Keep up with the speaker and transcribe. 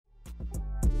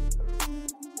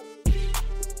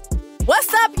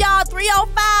up, y'all?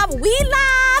 305, we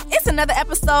live. It's another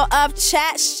episode of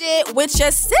Chat Shit with your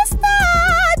sister,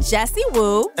 Jessie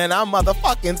Woo. And I'm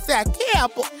motherfucking Zach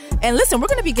Campbell. And listen, we're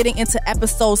going to be getting into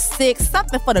episode 6,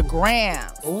 something for the gram.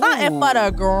 Ooh. Something for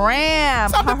the gram.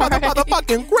 Something for the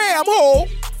motherfucking gram hole.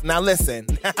 Now listen,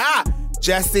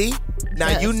 Jessie,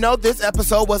 now you know this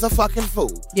episode was a fucking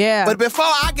fool. Yeah. But before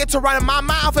I get to running my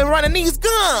mouth and running these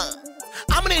guns,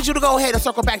 I'm gonna need you to go ahead and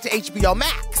circle back to HBO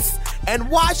Max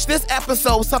and watch this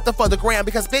episode, Something for the Gram,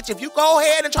 because, bitch, if you go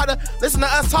ahead and try to listen to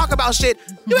us talk about shit,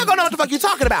 you ain't gonna know what the fuck you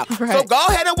talking about. Right. So go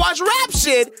ahead and watch rap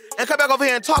shit and come back over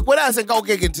here and talk with us and go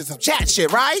get into some chat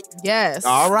shit, right? Yes.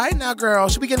 All right, now, girl,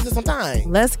 should we get into some time?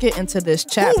 Let's get into this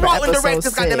chat Who for wrote and episode directed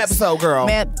this 6. goddamn episode, girl?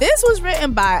 Man, this was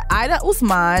written by Ida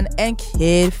Usman and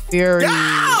Kid Fury.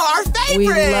 Yeah, our favorite.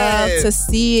 We love to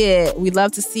see it. We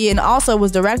love to see it. And also it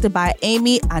was directed by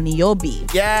Amy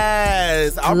Aniobi.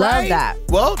 Yes. All Love right. that.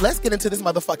 Well, let's get into this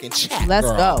motherfucking chat. Let's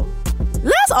girl. go.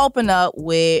 Let's open up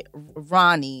with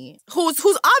Ronnie,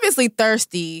 who's obviously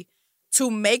thirsty to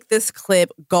make this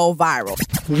clip go viral.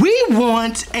 We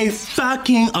want a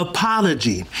fucking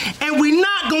apology. And we're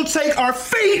not gonna take our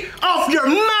feet off your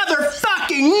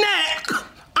motherfucking neck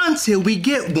until we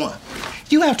get one.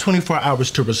 You have 24 hours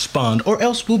to respond, or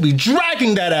else we'll be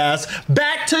dragging that ass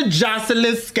back to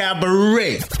Jocelyn's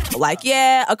Cabaret. Like,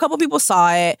 yeah, a couple people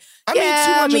saw it. I mean,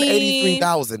 Yeah,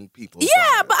 283,000 people.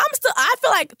 Yeah, but I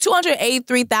feel like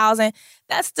 283,000,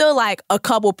 that's still like a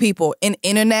couple people in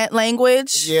internet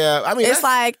language. Yeah, I mean, It's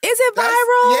like, is it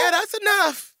viral? Yeah, that's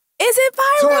enough. Is it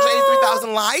viral?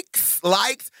 283,000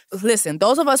 likes. Listen,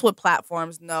 those of us with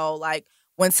platforms know, like,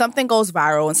 when something goes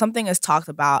viral and something is talked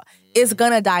about, it's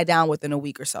gonna die down within a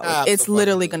week or so. Absolutely. It's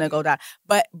literally gonna go down.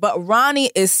 But Ronnie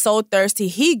is so thirsty.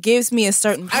 He gives me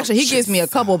he gives me a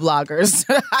couple bloggers.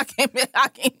 I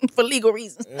can't for legal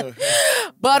reasons.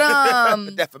 But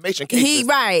defamation cases.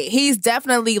 He's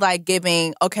definitely like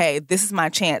giving, okay, this is my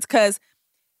chance. Cause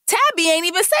Tabby ain't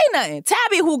even say nothing.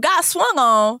 Tabby, who got swung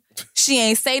on, she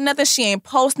ain't say nothing. She ain't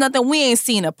post nothing. We ain't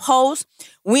seen a post.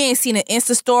 We ain't seen an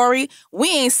Insta story. We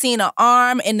ain't seen an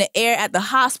arm in the air at the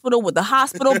hospital with the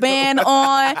hospital band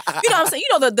on. You know what I'm saying?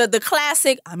 You know the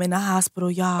classic, I'm in the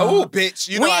hospital, y'all. Oh, bitch.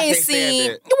 You know I can't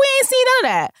stand it. We ain't seen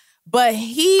none of that. But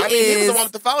he was the one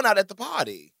with the phone out at the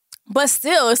party. But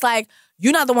still, it's like,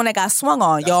 you're not the one that got swung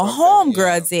on. Your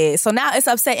homegirl did. So now it's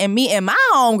upsetting me and my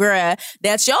homegirl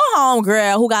that your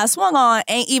homegirl who got swung on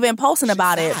ain't even posting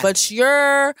about it. But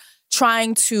you're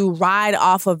trying to ride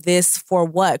off of this for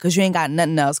what? Because you ain't got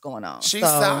nothing else going on. She's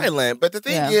silent. But the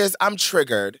thing is, I'm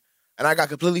triggered. And I got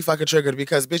completely fucking triggered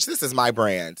because, bitch, this is my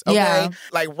brand. Okay? Yeah.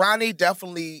 Like, Ronnie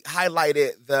definitely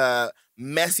highlighted the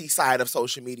messy side of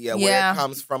social media where it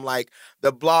comes from, like,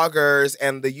 the bloggers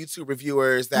and the YouTube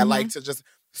reviewers that like to just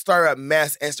stir up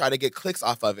mess and try to get clicks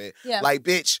off of it. Yeah. Like,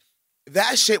 bitch,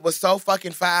 that shit was so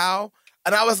fucking foul.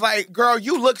 And I was like, girl,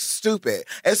 you look stupid.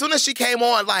 As soon as she came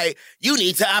on, like, you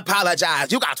need to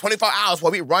apologize. You got 24 hours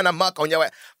where we run amok on your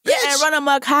ass. Bitch, Yeah, and run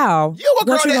amok how? you a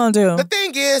girl What you gonna do? The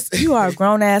thing is... You are a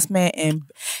grown-ass man and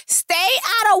stay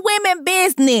out of women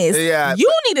business. Yeah.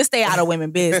 You need to stay out of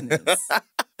women business.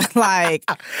 Like,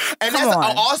 and come that's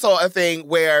on. also a thing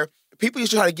where people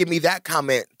used to try to give me that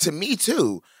comment to me,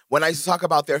 too, when I used to talk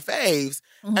about their faves.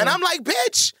 And I'm like,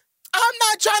 bitch, I'm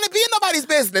not trying to be in nobody's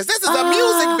business. This is a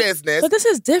music business. But this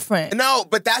is different. No,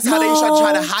 but that's how they used to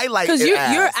try to highlight it Because you're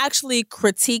as. actually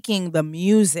critiquing the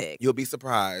music. You'll be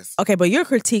surprised. Okay, but you're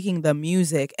critiquing the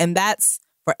music, and that's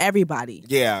for everybody.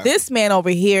 Yeah. This man over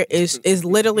here is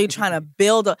literally trying to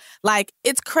build a, like,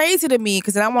 it's crazy to me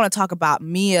because then I want to talk about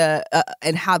Mia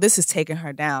and how this is taking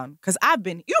her down. Because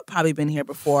you've probably been here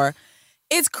before.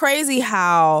 It's crazy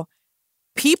how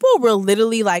people will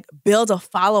literally like build a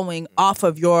following off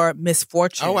of your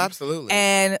misfortune. Oh, absolutely.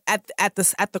 And at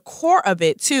the core of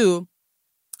it too,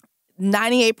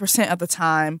 98% of the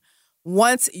time,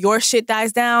 once your shit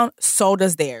dies down, so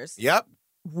does theirs. Yep.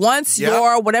 Once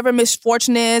your whatever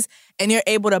misfortune is and you're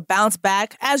able to bounce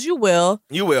back, as you will,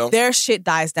 their shit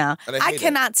dies down. I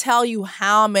cannot tell you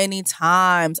how many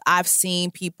times I've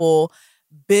seen people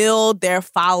build their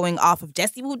following off of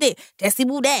Jessie Woo this, Jessie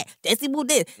Woo that, Jessie Woo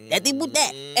this, Jessie Woo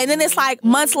that. And then it's like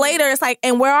months later, it's like,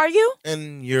 and where are you?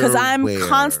 And you're Because I'm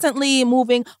constantly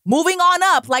moving on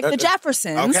up like the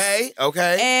Jeffersons.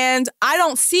 Okay. And I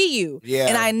don't see you. Yeah.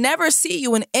 And I never see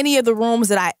you in any of the rooms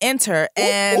that I enter.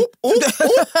 And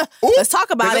let's talk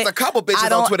about There's it. a couple bitches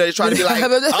on Twitter that try to be like,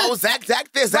 oh, Zach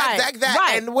this, Zach that.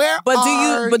 Right. And where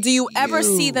do you ever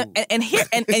see them? And here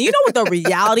and you know what the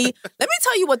reality? Let me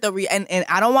tell you what and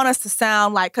I don't want us to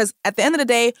sound like, because at the end of the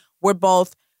day, we're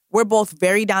both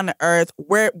very down to earth.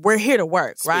 We're here to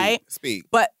work, right? Speak.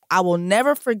 But I will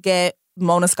never forget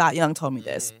Mona Scott Young told me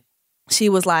this. She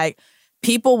was like,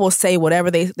 people will say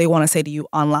whatever they want to say to you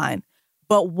online.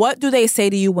 But what do they say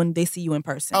to you when they see you in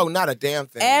person? Oh, not a damn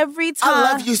thing. Every time.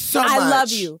 I love you so much. I love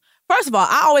you. First of all,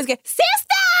 I always get, sister!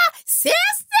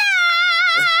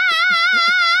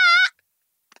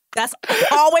 That's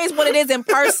always what it is in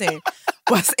person.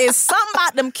 But it's something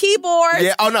about them keyboards.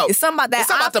 Yeah, oh no. It's something about that It's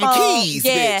something about them iPhone, keys,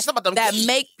 yeah, bitch. It's something about them that keys.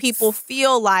 make people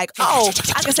feel like, oh,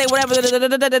 I can say whatever.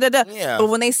 Yeah. But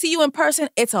when they see you in person,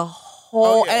 it's a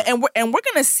whole, and we're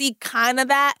gonna see kind of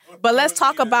that. But let's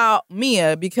talk about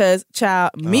Mia because,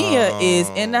 child, Mia is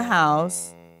in the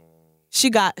house. She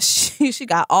got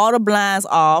all the blinds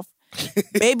off.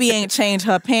 Baby ain't changed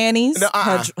her panties,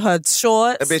 her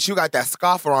shorts. Bitch, you got that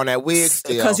scoffer on that wig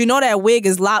still. Because you know that wig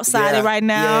is lopsided right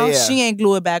now. Yeah. She ain't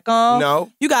glue it back on. No.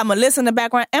 You got Melissa in the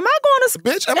background. Am I going to school?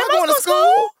 Bitch, am I going to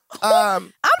school?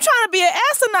 I'm trying to be an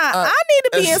astronaut. I need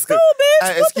to be in school,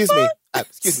 bitch.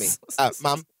 Excuse me.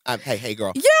 Mom. Hey,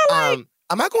 girl. Yeah, like,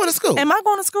 am I going to school? am I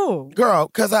going to school? Girl,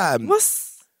 because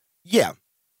What's yeah.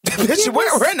 Bitch,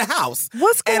 we're in the house.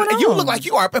 What's going and on? you look like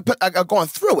you are going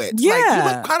through it. Yeah. Like,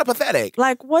 you look kind of pathetic.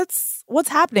 like what's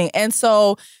happening? And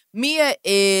so Mia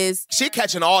is She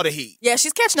catching all the heat. yeah,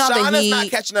 she's catching all the Shauna's heat. not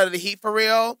catching none of the heat for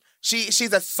real. She's she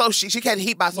catching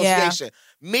heat by association.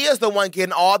 Mia's the one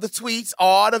getting all the tweets,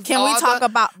 all the. Can we talk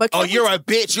about? But Oh, you're a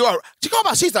bitch. You go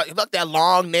about. She's like, look, that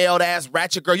long nailed ass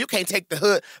ratchet girl. You can't take the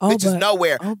hood. Bitches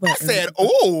nowhere. I said,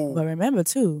 ooh. But remember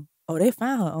too. Oh, they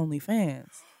found her OnlyFans.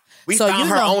 We found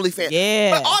her OnlyFans.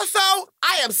 Yeah. But also,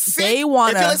 I am sick. They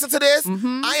wanna- if you listen to this,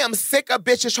 Mhm. I am sick of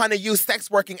bitches trying to use sex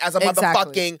working as a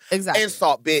motherfucking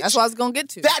insult, bitch. That's what I was gonna get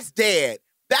to. That's dead.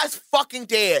 That's fucking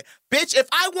dead. Bitch, if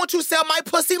I want to sell my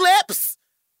pussy lips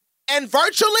and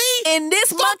virtually in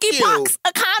this fuck monkeypox you.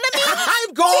 economy,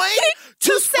 I'm going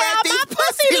to spread sell these my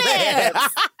pussy lips.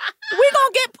 lips. We're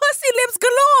gonna get pussy lips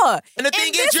galore. And the thing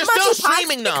In is, this you're still monkeypox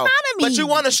streaming though. economy. But you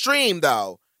want to stream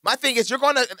though. My thing is, you're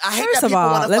going to, I hate First that of people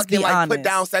all, want to let's fucking be like put honest.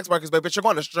 down sex workers, but you're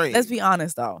going to stream. Let's be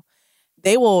honest though.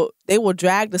 They will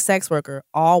drag the sex worker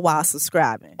all while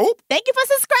subscribing. Oop. Thank you for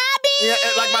subscribing. Yeah,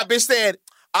 and like my bitch said,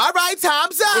 all right,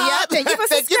 time's up. Yeah, thank you for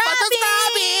subscribing.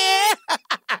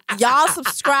 Y'all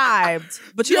subscribed.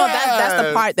 But you know, that's the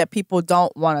Yes. part that people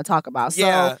don't want to talk about. So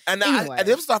Yeah, and anyway.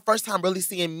 this was our first time really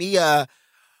seeing Mia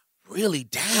really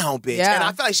down, bitch. Yeah. And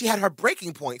I felt like she had her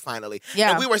breaking point finally.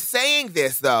 Yeah. And we were saying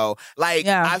this though. Like,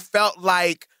 Yeah. I felt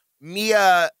like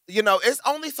Mia, you know, it's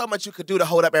only so much you could do to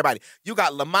hold up everybody. You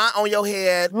got Lamont on your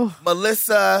head, Oof.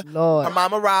 Melissa, Lord. her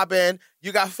mama Robin,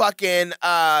 you got fucking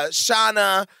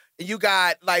Shauna, you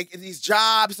got like these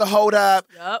jobs to hold up.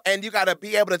 Yup. And you gotta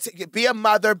be able to be a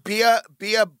mother, be a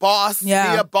boss,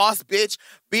 Yeah. be a boss bitch,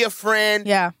 be a friend.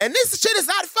 Yeah. And this shit is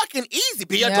not fucking easy.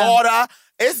 Be a Yeah. daughter.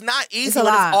 It's not easy It's a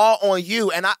when lot. it's all on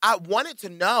you. And I wanted to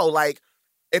know, like,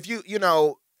 if you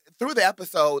know, through the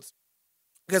episodes,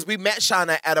 because we met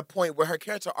Shauna at a point where her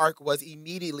character arc was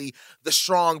immediately the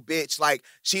strong bitch, like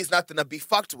she's nothing to be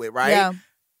fucked with, right? Yeah.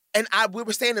 And we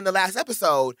were saying in the last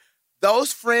episode,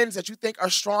 those friends that you think are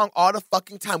strong all the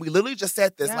fucking time. We literally just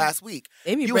said this Yeah. last week.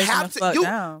 They be You breaking have the to, fuck you,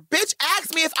 down. bitch,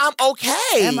 ask me if I'm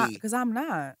okay. Because I'm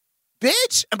not.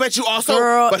 Bitch. But you also,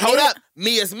 Girl, but hold it- up,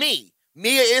 me is me.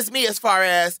 Mia is me as far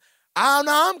as, I don't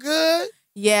know, I'm good.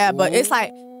 Yeah, but it's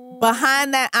like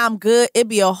behind that I'm good, it'd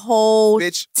be a whole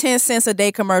Bitch. 10 cents a day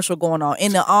commercial going on.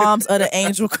 In the arms of the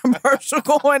angel commercial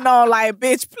going on. Like,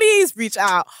 bitch, please reach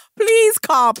out. Please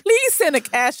call. Please send a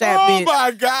cash app, bitch. Oh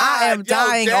my God. I am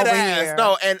dying dead over ass. here.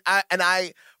 No,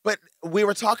 but we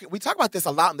talk about this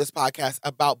a lot in this podcast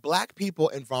about Black people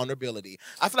and vulnerability.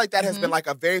 I feel like that has been like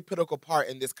a very critical part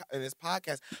in this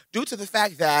podcast due to the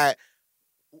fact that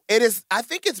it is, I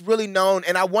think it's really known,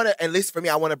 and I want to, at least for me,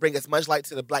 I want to bring as much light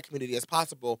to the Black community as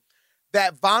possible,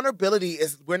 that vulnerability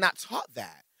is, we're not taught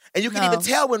that. And you can even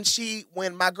tell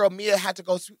when my girl Mia had to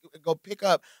go pick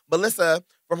up Melissa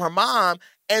from her mom,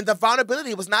 and the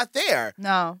vulnerability was not there.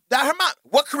 No. That her mom,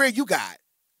 what career you got?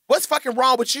 What's fucking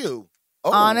wrong with you?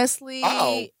 Oh. Honestly.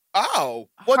 Oh. Well,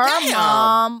 her damn.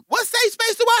 mom. What safe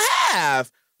space do I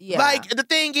have? Yeah. Like, the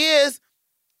thing is,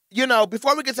 you know,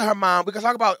 before we get to her mom, we can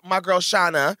talk about my girl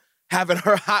Shauna having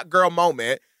her hot girl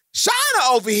moment.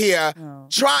 Shauna over here Oh.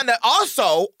 trying to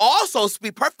also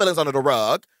sweep her feelings under the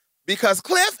rug because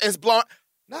Cliff is blowing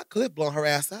her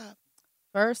ass up.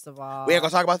 First of all. We ain't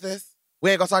gonna talk about this?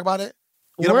 We ain't gonna talk about it?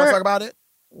 You don't want to talk about it?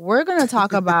 We're going to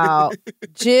talk about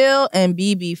Jill and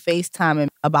BB FaceTiming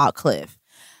about Cliff.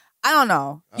 I don't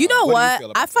know. You know what do you what?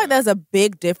 feel about I feel like that? there's a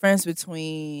big difference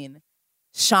between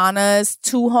Shauna's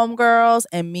two homegirls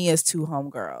and Mia's two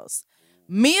homegirls.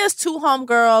 Mia's two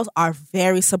homegirls are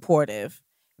very supportive,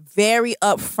 very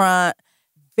upfront,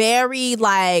 very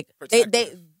like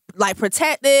they like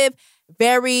protective,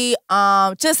 very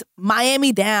just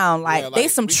Miami down. Like they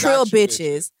some trill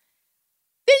bitches.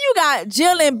 Then you got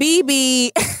Jill and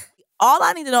BB. All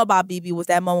I need to know about BB was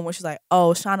that moment when she's like,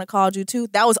 "Oh, Shauna called you too."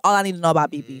 That was all I need to know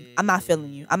about BB. I'm not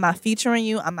feeling you. I'm not featuring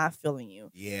you. I'm not feeling you.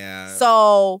 Yeah.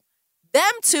 So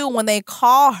them two, when they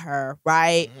call her,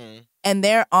 right, and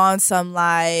they're on some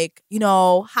like, you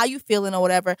know, how you feeling or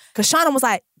whatever. Because Shauna was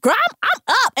like, "Girl, I'm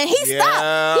up," and he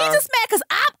stopped. He just mad because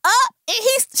I'm up, and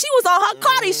she was on her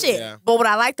Cardi shit. Yeah. But what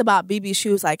I liked about BB, she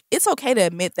was like, "It's okay to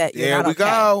admit that you're not okay." There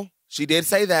we go. She did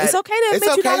say that. It's okay to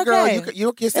admit you're not girl. okay.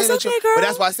 You can say It's that. okay, girl. But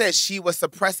that's why I said she was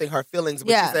suppressing her feelings.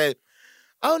 But she said,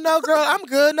 "Oh no, girl, I'm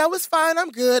good. No, it's fine.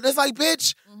 I'm good." It's like,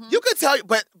 bitch, you could tell.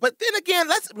 But then again,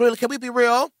 can we be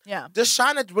real? Yeah. Does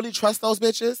Shauna really trust those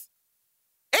bitches?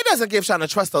 It doesn't give Shauna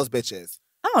trust those bitches.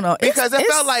 I don't know. Because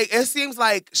it seems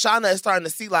like Shauna is starting to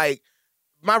see like,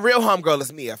 my real homegirl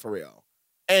is Mia for real.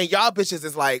 And y'all bitches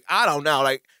is like, I don't know.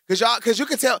 Like, cause you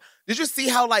could tell, did you see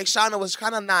how like Shauna was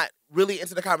kind of not really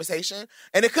into the conversation?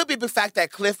 And it could be the fact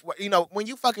that Cliff, you know, when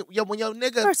your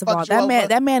nigga First of all,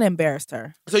 that man embarrassed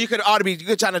her. So you could trying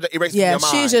to erase it from your mind.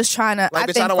 She's just trying to, like,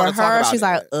 I think for her, she's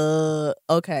like,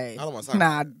 okay. I don't want to talk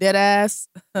nah, about it. dead ass.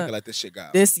 We can let this shit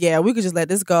go. We could just let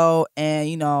this go, and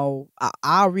you know,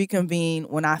 I'll reconvene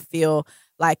when I feel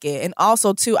like it. And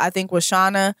also too, I think with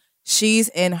Shauna, she's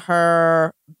in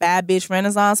her bad bitch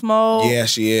renaissance mode. Yeah,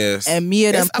 she is. And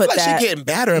Mia done put I feel like she's getting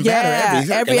badder and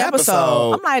badder every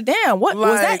episode. I'm like, damn, what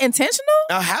was that intentional?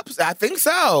 I think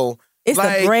so. It's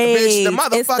like, the braids. Bitch, the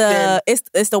motherfucking,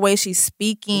 it's the way she's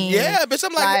speaking. Yeah, bitch.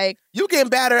 I'm like you getting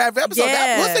badder every episode. Yeah.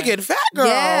 That pussy getting fat, girl.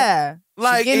 Yeah,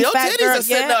 like your fat, titties girl, are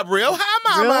sitting up real high,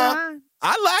 mama. Real high.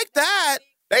 I like that.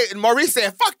 Maurice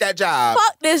said, "Fuck that job.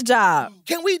 Fuck this job."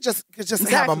 Can we just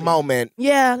have a moment?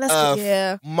 Yeah, let's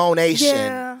of monation.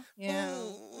 Yeah.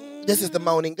 This is the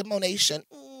monation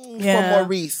for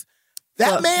Maurice.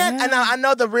 That man, and I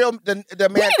know the man.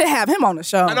 We need to have him on the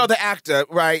show. I know the actor,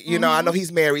 right? You know, I know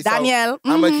he's married. Danielle.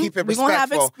 So I'm gonna keep it respectful. We're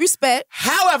gonna have respect.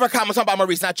 However, I'm talking about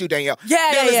Maurice, not you, Danielle.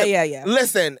 Yeah.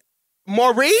 Listen,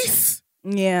 Maurice.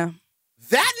 Yeah.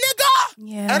 That nigga.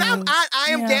 Yeah. And I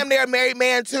am damn near a married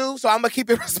man too, so I'm gonna keep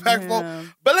it respectful. Yeah.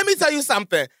 But let me tell you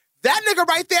something. That nigga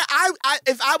right there,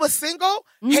 if I was single,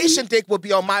 Haitian dick would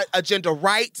be on my agenda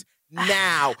right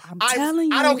now. I'm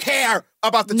telling you. I don't care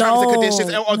about the terms and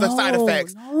conditions or the side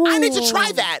effects. I need to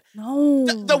try that. No.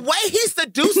 The way he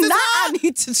seduces her. I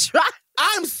need to try.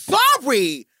 I'm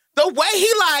sorry. The way he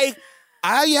like,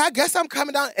 I guess I'm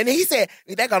coming down. And he said,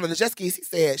 that got on the jet skis.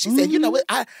 She said, you know what?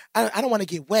 I don't want to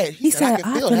get wet. He said, I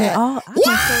can feel that.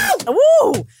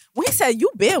 Woo! When he said,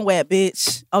 you been wet,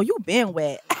 bitch. Oh, you been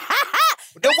wet.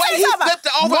 The way he flipped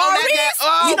it over on that.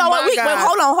 Oh, you know what? Wait,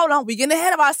 hold on. We getting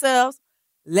ahead of ourselves.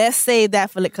 Let's save that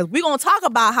for it, because we're going to talk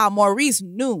about how Maurice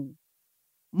knew.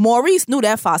 Maurice knew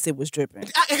that faucet was dripping.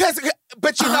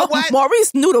 But you know what?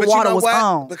 Maurice knew the water was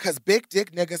on. Because big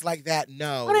dick niggas like that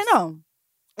know. How do they know?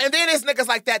 And then there's niggas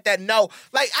like that know.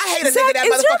 Like, I hate a nigga that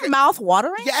is motherfucker. Is your mouth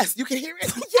watering? Yes, you can hear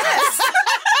it. Yes.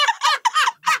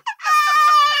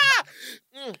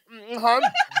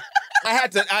 I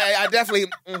had to, I definitely,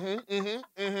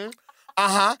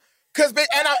 Cause bitch,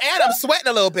 and I'm sweating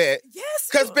a little bit. Yes.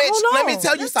 Cause bitch, let me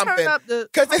tell you something.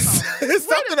 Cause it's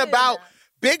something about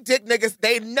big dick niggas.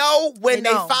 They know when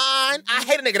they fine. I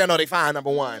hate a nigga that know they fine,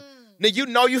 number one. Nigga, you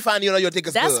know you fine, you know your dick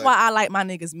is good. That's why I like my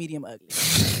niggas medium ugly.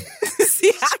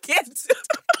 See, I can't do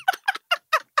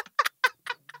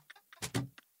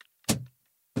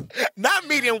Not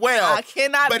medium well. I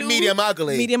cannot but do medium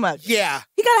ugly. Medium ugly. Yeah.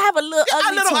 He gotta have a little ugly.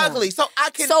 A little to him. ugly. So I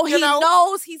can. So he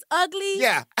knows he's ugly.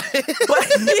 Yeah. but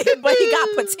he got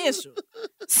potential.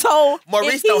 So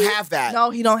Maurice don't have that. No,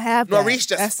 he don't have that. Maurice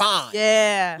just fine.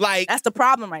 Yeah. Like that's the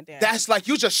problem right there. That's like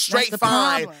you just straight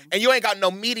fine, and you ain't got no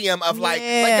medium of like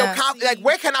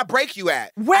where can I break you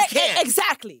at? I can't.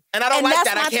 Exactly. And I don't like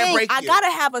that. I can't break you. I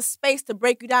gotta have a space to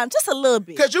break you down just a little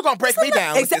bit. Because you're gonna break me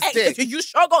down with this dick. You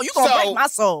sure go. You gonna break my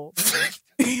soul. I'm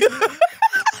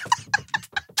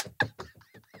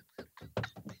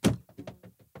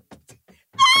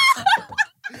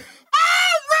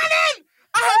running!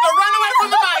 I had to run away from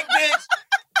the mic, bitch.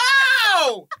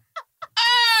 Oh!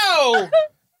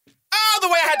 All the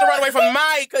way I had to run away from the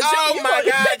mic. Oh my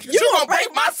God. You gonna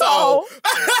break my soul.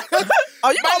 Oh,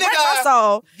 you gonna break my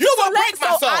soul. You gonna break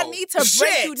my soul. I need to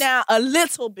break you down a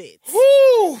little bit.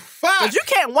 Woo, fuck. Because you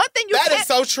can't, That is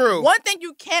so true. One thing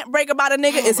you can't break about a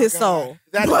nigga is his soul.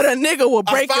 But a nigga will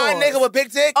break yours. A fine nigga with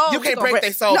big dick, you can't break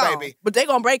their soul, baby. But they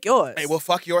gonna break yours. Hey, we'll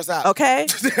fuck yours up. Okay?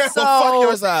 We'll fuck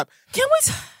yours up. Can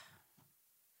we...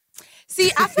 See,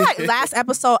 I feel like last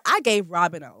episode, I gave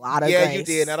Robin a lot of grace. You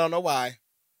did. And I don't know why.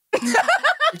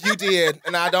 You did.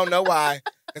 And I don't know why.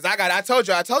 Because I told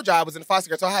you I was in foster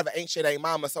care, so I have an ain't shit, ain't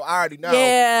mama, so I already know.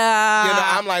 Yeah. You know,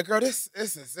 I'm like, girl, this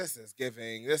is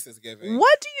giving. This is giving.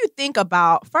 What do you think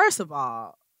about, first of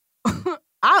all, the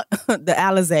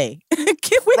Alizé?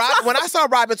 When I saw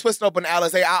Robin twist open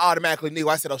Alizé, I automatically knew.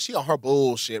 I said, oh, she on her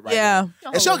bullshit right now.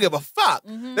 And she'll give a fuck.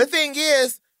 Mm-hmm. The thing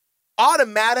is,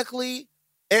 automatically,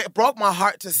 it broke my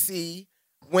heart to see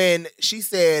when she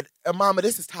said, Mama,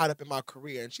 this is tied up in my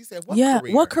career. And she said, what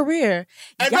career? What career?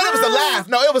 And then it was the laugh.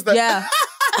 No, it was the... Yeah.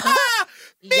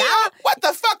 Mia, what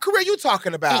the fuck career you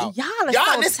talking about? Y'all are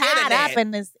so tied internet. up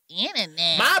in this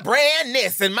internet. My brand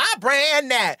this and my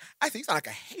brand that. I think you sound like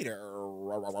a hater.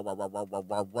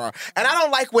 And I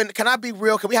don't like when, can I be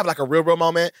real? Can we have like a real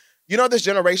moment? You know this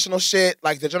generational shit,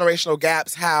 like the generational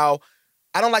gaps, how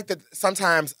I don't like that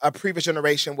sometimes a previous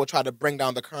generation will try to bring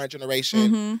down the current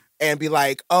generation and be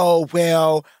like, oh,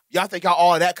 well, y'all think y'all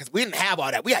all that because we didn't have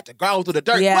all that. We had to go through the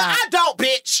dirt. Yeah. Well, I don't,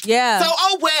 bitch. Yeah. So,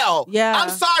 oh, well. Yeah. I'm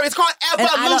sorry. It's called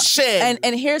evolution.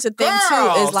 And here's the thing,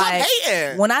 Girl, too, is stop like,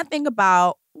 hating. when I think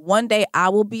about one day I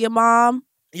will be a mom,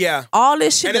 yeah. all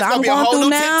this shit and that I'm going going to be a whole through new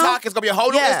now. TikTok. It's going to be a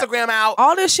whole new Instagram out.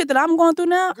 All this shit that I'm going through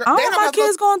now, Girl, I don't want my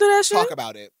kids going through that shit. Talk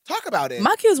about it. Talk about it.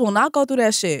 My kids will not go through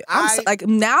that shit. Like,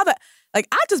 now that, like,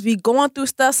 I just be going through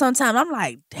stuff sometimes. I'm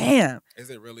like, damn. Is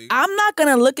it really? I'm not going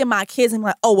to look at my kids and be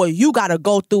like, oh, well, you got to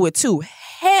go through it too.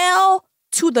 Hell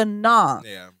to the nah.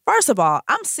 Yeah. First of all,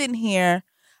 I'm sitting here.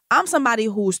 I'm somebody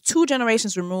who's 2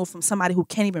 generations removed from somebody who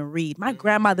can't even read. My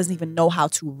grandma doesn't even know how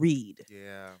to read.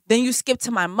 Yeah. Then you skip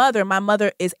to my mother. My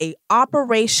mother is a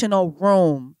operational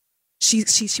room. She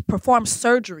performs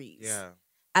surgeries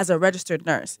as a registered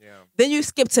nurse. Yeah. Then you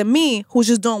skip to me, who's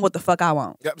just doing what the fuck I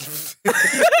want. Yep.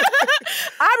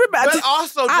 I remember. But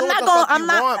also doing what the fuck you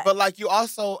want. But like you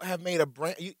also have made a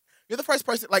brand. You're the first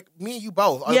person, like me and you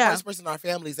both, are the first person in our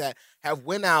families that have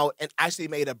went out and actually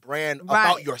made a brand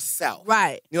about yourself.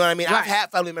 Right. You know what I mean? Right. I've had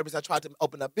family members that tried to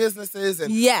open up businesses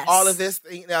and all of this,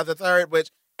 the third, which...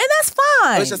 And that's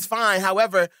fine. Which is fine.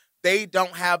 However, they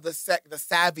don't have the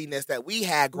savviness that we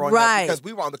had growing up because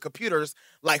we were on the computers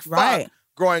like fuck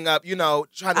growing up, you know,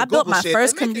 trying to Google shit. I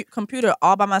built my first computer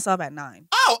all by myself at 9.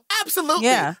 Oh, absolutely.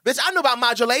 Yeah. Bitch, I knew about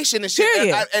modulation and shit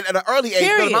at an early age,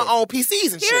 building my own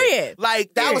PCs and shit.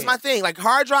 Like, that was my thing. Like,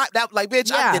 hard drive, that, like,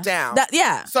 bitch, I can get down.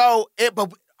 So,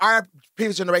 but our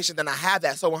previous generation did not have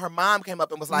that. So when her mom came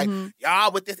up and was like,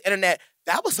 y'all, with this internet,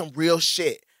 that was some real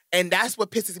shit. And that's what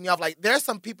pisses me off. Like, there's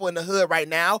some people in the hood right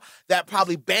now that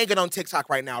probably banging on TikTok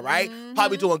right now, right?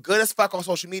 Probably doing good as fuck on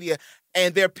social media.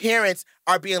 And their parents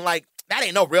are being like, that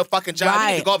ain't no real fucking job. You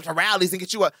need to go up to rallies and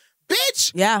get you a...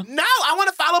 Bitch! Yeah. No, I want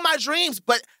to follow my dreams.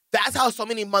 But that's how so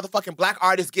many motherfucking black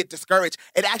artists get discouraged.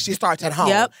 It actually starts at home.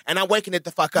 Yep. And I'm waking it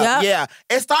the fuck up. Yep. Yeah.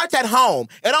 It starts at home.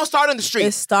 It don't start in the street.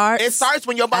 It starts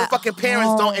when your motherfucking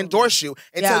parents don't endorse you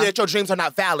and tell you that your dreams are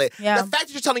not valid. Yeah. The fact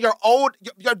that you're telling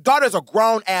your daughter's a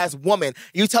grown-ass woman,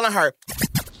 you telling her...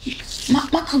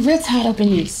 My career tied up in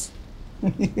this.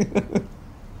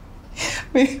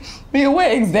 Mia, what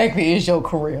exactly is your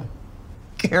career?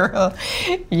 Girl,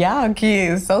 y'all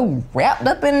kids so wrapped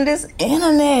up in this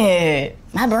internet.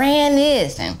 My brand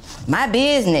is, and my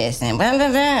business, and blah,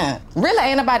 blah, blah. Really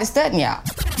ain't nobody studying y'all.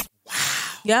 Wow.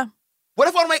 Yeah. What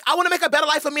if I want to make a better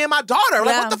life for me and my daughter?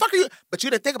 Like, what the fuck are you? But you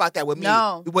didn't think about that with me.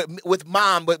 No. With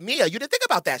mom, with Mia. You didn't think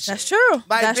about that shit. That's true.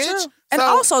 Like, that's bitch. True. And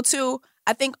also, too,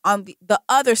 I think on the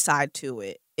other side to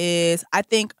it is, I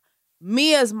think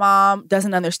Mia's mom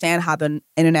doesn't understand how the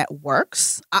internet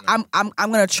works. I'm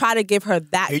gonna try to give her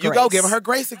that. Here you go, giving her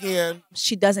grace again.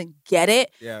 She doesn't get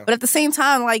it, but at the same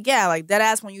time, like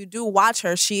deadass, when you do watch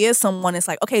her, she is someone. It's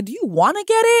like, okay, do you want to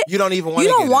get it? You don't even want.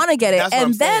 You don't want to get it,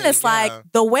 and then it's like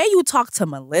the way you talk to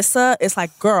Melissa. It's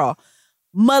like, girl,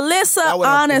 Melissa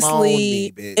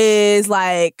honestly is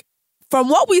like, from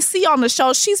what we see on the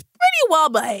show, she's pretty well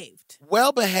behaved.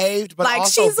 Well behaved, but like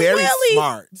also she's very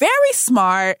smart. Very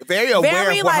smart. Very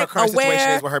aware of what her current situation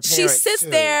is with her parents. She sits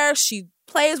there, she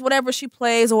plays whatever she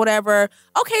plays or whatever.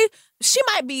 Okay, she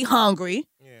might be hungry.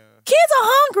 Yeah. Kids are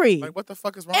hungry. Like, what the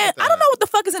fuck is wrong with that? I don't know what the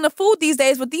fuck is in the food these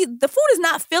days, but the food is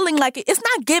not feeling like it. It's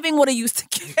not giving what it used to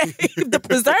give. The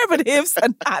preservatives are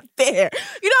not there.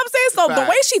 You know what I'm saying? So the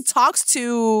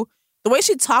way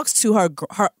she talks to her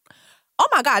oh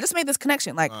my God, I just made this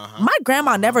connection. Like, my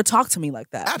grandma never talked to me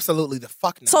like that. Absolutely the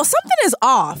fuck not. So something is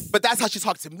off. But that's how she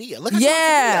talked to Mia. Look how she talked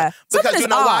to Mia. Because you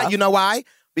know why? You know why?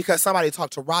 Because somebody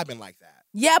talked to Robin like that.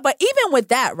 Yeah, but even with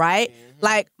that, right?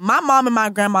 Like, my mom and my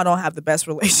grandma don't have the best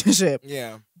relationship.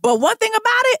 Yeah. But one thing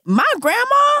about it, my grandma,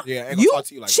 ain't gonna talk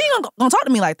to you like she that. ain't gonna talk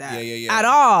to me like that at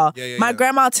all. My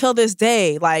grandma till this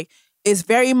day, like, it's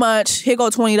very much, here go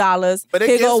 $20. But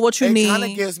here go what you need. It kind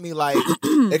of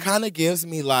gives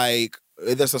me like,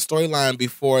 there's a storyline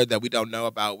before that we don't know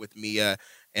about with Mia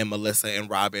and Melissa and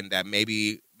Robin, that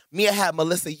maybe Mia had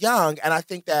Melissa young, and I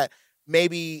think that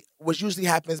maybe what usually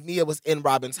happens, Mia was in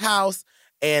Robin's house,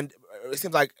 and it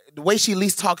seems like the way she at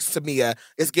least talks to Mia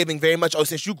is giving very much,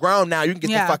 since you grown now, you can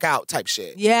get the fuck out type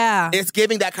shit. Yeah. It's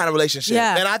giving that kind of relationship.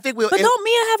 Yeah. And I think But don't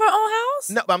Mia have her own house?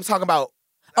 No, but I'm talking about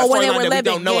when they were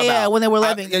living. When they were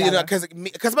living.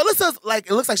 Because Melissa's like,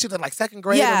 it looks like she's in like second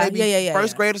grade or maybe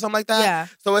first grade or something like that. Yeah.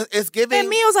 So it's giving. And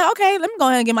Mia was like, okay, let me go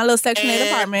ahead and get my little Section 8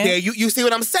 apartment. Yeah, you see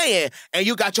what I'm saying? And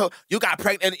you got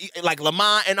pregnant, like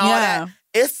Lamont and all that.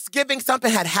 It's giving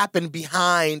something had happened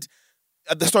behind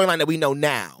the storyline that we know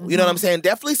now. You know what I'm saying?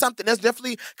 Definitely something. There's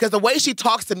definitely, because the way she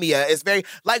talks to Mia is very,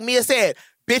 like Mia said,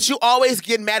 bitch, you always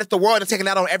get mad at the world and taking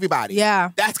that on everybody.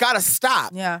 Yeah. That's got to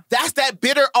stop. Yeah. That's that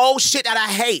bitter old shit that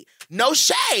I hate. No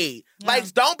shade. Yeah.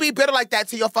 Like, don't be bitter like that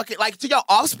to your to your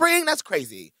offspring. That's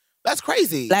crazy. That's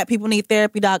crazy.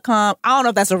 BlackPeopleNeedTherapy.com. I don't know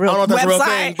if that's a real website. That's a real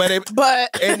thing, but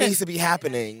it needs to be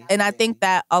happening. And I think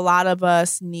that a lot of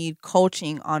us need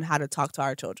coaching on how to talk to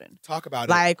our children. Talk about it.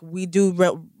 Like, we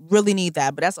do really need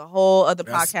that, but that's a whole other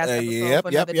podcast episode for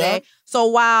another day. So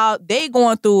while they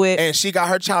going through it, and she got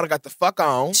her child and got the fuck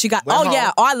on. She got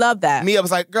I love that. Mia was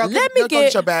like, girl,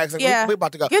 get your bags and we're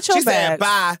about to go. Get your she bags. Said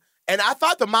bye. And I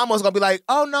thought the mama was gonna be like,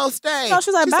 oh no, stay. No, she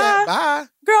was like, bye. Said, bye.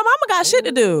 Girl, mama got shit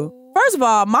to do. First of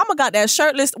all, mama got that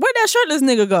shirtless. Where'd that shirtless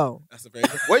nigga go? That's a very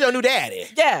good. Where your new daddy?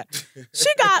 Yeah. She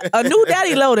got a new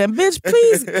daddy loading. Bitch,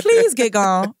 please get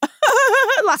gone.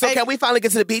 So can we finally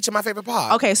get to the beach in my favorite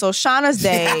part? Okay, so Shauna's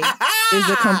day is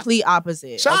the complete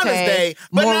opposite. Shauna's day.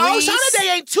 But Maurice, no, Shauna's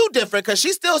day ain't too different because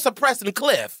she's still suppressing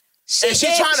Cliff. And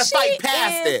she's trying to fight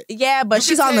past it. Yeah, but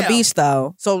she's on the beach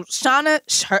though. So Shauna,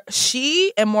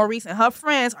 she and Maurice and her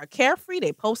friends are carefree.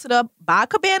 They posted up by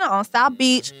Cabana on South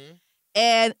Beach.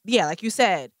 And yeah, like you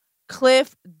said,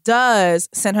 Cliff does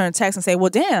send her a text and say, well,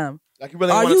 damn, like you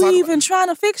really are you even trying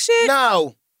to fix shit?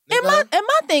 No. And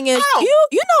my thing is,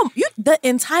 the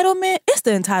entitlement, it's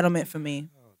the entitlement for me.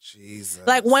 Oh, Jesus.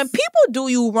 Like when people do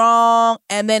you wrong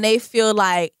and then they feel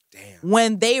like,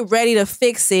 when they ready to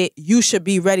fix it, you should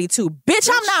be ready too. Bitch,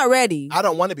 I'm not ready. I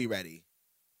don't want to be ready.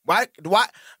 Why?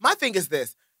 My thing is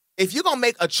this. If you're going to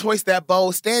make a choice that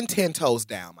bold, stand 10 toes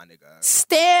down, my nigga.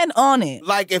 Stand on it.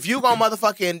 Like, if you're going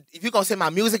to say my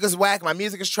music is whack, my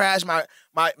music is trash, my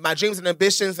dreams and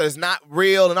ambitions is not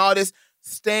real and all this,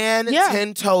 stand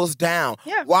 10 toes down.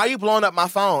 Yeah. Why are you blowing up my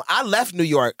phone? I left New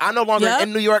York. I'm no longer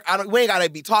in New York. We ain't got to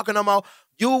be talking no more.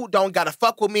 You don't got to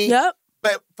fuck with me. Yep.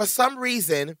 But for some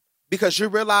reason, because you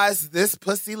realize this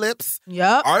pussy lips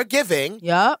are giving,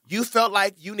 you felt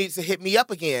like you need to hit me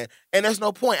up again. And there's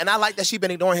no point. And I like that she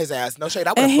been ignoring his ass. No shade.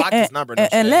 I would have blocked his number.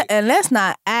 And let's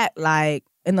not act like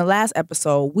in the last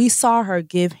episode, we saw her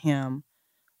give him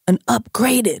an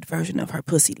upgraded version of her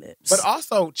pussy lips. But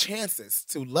also chances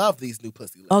to love these new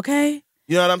pussy lips. Okay?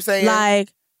 You know what I'm saying?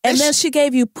 Like, and then she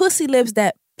gave you pussy lips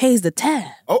that pays the tab.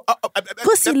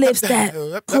 Pussy lips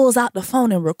that pulls out the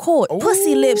phone and record.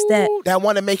 Pussy lips that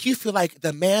want to make you feel like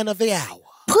the man of the hour.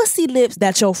 Pussy lips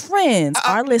that your friends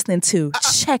are listening to.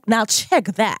 Check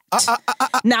that.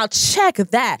 Now check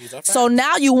that. So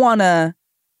now you want to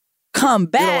come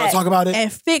back. You don't want to talk about it?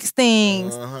 And fix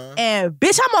things. And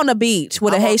bitch, I'm on the beach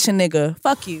with a Haitian nigga.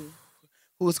 Fuck you.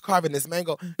 Who's carving this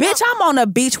mango? Bitch, I'm on the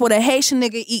beach with a Haitian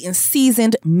nigga eating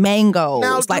seasoned mangoes.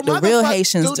 Now, like the real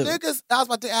Haitians do. Niggas, I was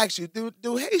about to ask you,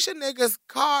 do Haitian niggas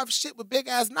carve shit with big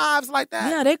ass knives like that?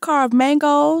 Yeah, they carve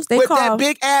mangoes. They with carve that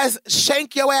big ass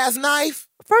shank your ass knife?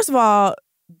 First of all,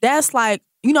 that's like,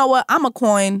 you know what? I'm a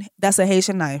coin. That's a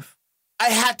Haitian knife. I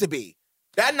had to be.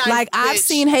 That knife, like, I've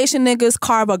seen Haitian niggas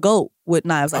carve a goat with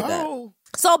knives like that.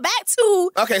 So back to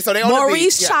so they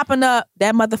Maurice chopping up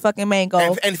that motherfucking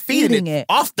mango and feeding it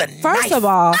off the knife. First of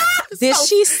all, did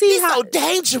she see how so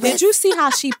dangerous? Did you see how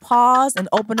she paused and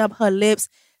opened up her lips,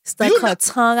 stuck her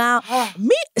tongue out?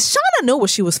 Shauna knew what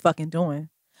she was fucking doing.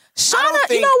 Shauna,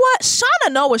 you know what?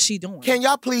 Shauna know what she doing. Can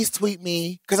y'all please tweet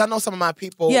me? Because I know some of my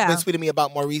people been tweeting me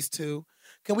about Maurice too.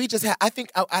 Can we just have? I think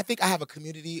I have a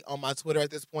community on my Twitter at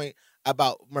this point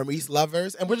about Maurice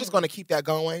lovers, and we're just going to keep that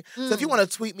going. So if you want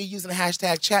to tweet me using the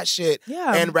hashtag chat shit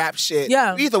and rap shit,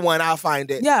 either one, I'll find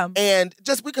it. Yeah, and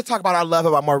just we could talk about our love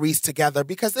about Maurice together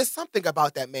because there's something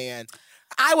about that man.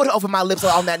 I would have opened my lips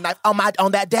on that knife,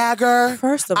 on that dagger.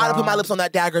 First of all, I'd have put my lips on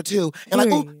that dagger too, and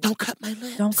like, oh, don't cut my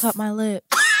lips. Don't cut my lips.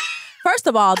 First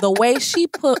of all, the way she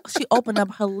opened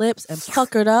up her lips and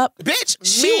puckered up. Bitch,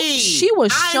 she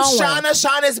was showing. I'm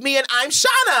Shauna, Shauna's me, and I'm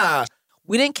Shauna.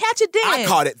 We didn't catch it then. I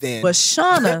caught it then. But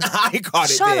Shauna. I caught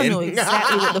it Shauna then. knew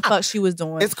exactly what the fuck she was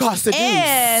doing. It's called seduce.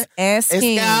 And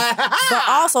scheme. But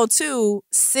also, too,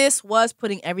 sis was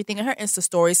putting everything in her Insta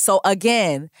stories. So,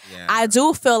 again, I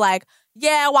do feel like,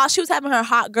 while she was having her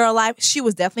hot girl life, she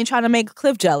was definitely trying to make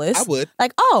Cliff jealous. I would.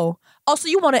 Like, so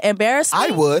you want to embarrass me?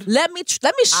 I would. Let me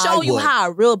show you how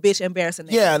a real bitch embarrassing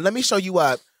nigga. Yeah, let me show you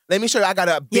up. Let me show you I got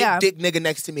a big dick nigga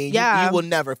next to me. You will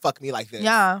never fuck me like this.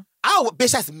 Yeah. Oh,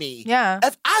 bitch, that's me. Yeah.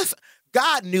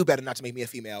 God knew better not to make me a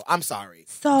female. I'm sorry.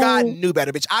 So, God knew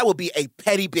better, bitch. I will be a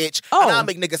petty bitch, and I'll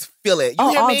make niggas feel it. You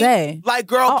hear all me? Day. Like,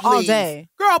 girl, please. All day.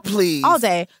 Girl, please. All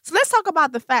day. So let's talk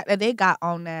about the fact that they got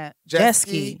on that jet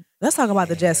ski. Let's talk about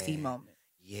the jet ski moment.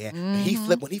 Yeah.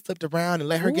 Mm-hmm. When he flipped around and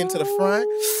let her get into the front.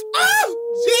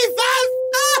 Oh, Jesus!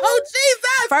 Oh,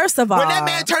 Jesus! First of all, when that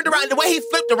man turned around, the way he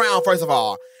flipped around, first of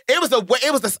all, everything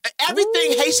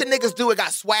Haitian niggas do, it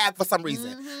got swag for some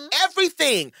reason. Mm-hmm.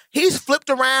 Everything. He's flipped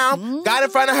around, got in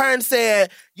front of her and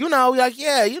said, it's your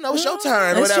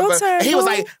turn, or whatever. Your turn, and he was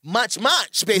like, much,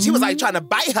 bitch. He was like trying to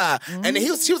bite her. And then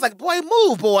she was like, boy,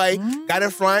 move, boy. Got in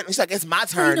front. She's like, it's my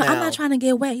turn now. I'm not trying to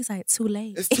get wet. He's like, too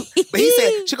late. But he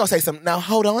said, she gonna say something. Now,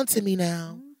 hold on to me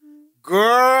now.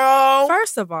 Girl.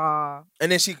 First of all.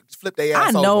 And then she flipped their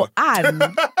ass over.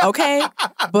 Okay?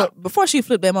 But before she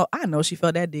flipped them up, I know she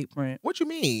felt that dick print. What you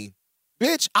mean?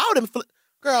 Bitch, I would have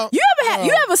girl. You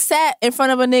ever sat in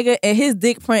front of a nigga and his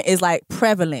dick print is like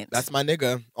prevalent? That's my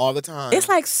nigga all the time. It's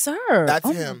like, sir. That's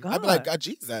him. I'd be like, God,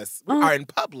 Jesus. We are in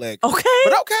public. Okay.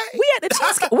 But okay. We at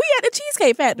the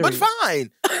Cheesecake Factory. But fine.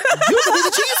 You can be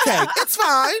the cheesecake. It's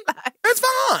fine. It's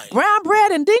fine. Brown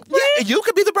bread and dick print? Yeah, you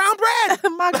could be the brown bread.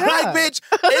 My God. Like, bitch,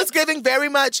 it's giving very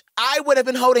much. I would have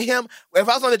been holding him. If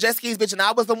I was on the jet skis, bitch, and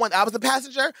I was the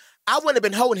passenger, I wouldn't have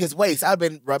been holding his waist. I'd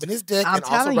been rubbing his dick and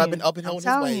also rubbing up and holding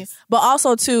his waist. But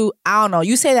also, too, I don't know.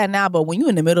 You say that now, but when you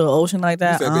in the middle of the ocean like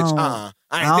that, you said, bitch,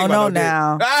 I don't know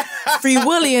now. Free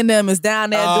Willy and them is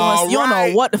down there doing, you don't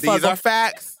know what the fuck. These are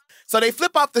facts. So they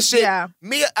flip off the shit. Yeah.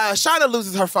 Shauna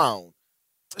loses her phone.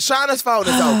 Shauna's phone is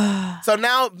over. So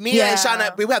now Mia and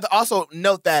Shauna, we have to also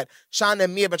note that Shauna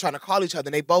and Mia have been trying to call each other,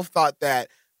 and they both thought that,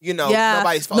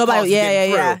 nobody's phone calls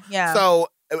getting through. Yeah. So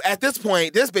at this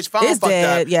point, this bitch phone fucked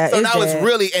up. Yeah, so now dead. It's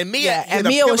really, and Mia, and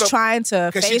Mia was trying to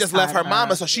because she just left her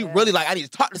mama, so she really like, I need to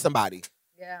talk to somebody.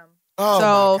 Yeah.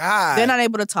 Oh my God. They're not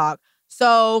able to talk.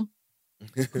 So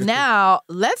now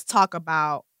let's talk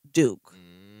about Duke.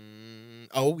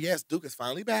 Oh yes, Duke is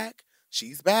finally back.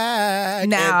 She's back.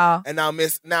 Now. And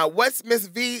now what's Miss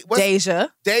V? Deja.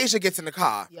 Deja gets in the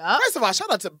car. Yep. First of all, shout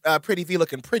out to Pretty V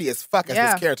looking pretty as fuck as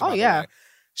this character. Oh, yeah.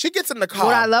 She gets in the car.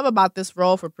 What I love about this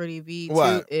role for Pretty V,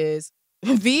 too, is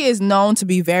V is known to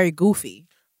be very goofy.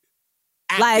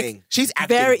 Acting. Like, she's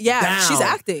acting. She's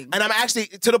acting. And I'm actually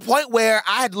to the point where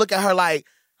I had to look at her like,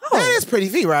 that is Pretty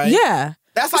V, right? Yeah.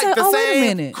 That's like the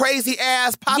same crazy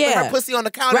ass popping her pussy on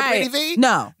the counter, Pretty V?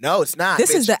 No, it's not.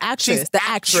 This is the actress. She's the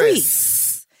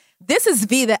actress. This is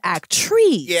V, the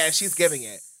actrice. Yeah, she's giving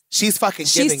it. She's fucking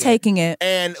giving it. She's taking it.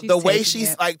 And the way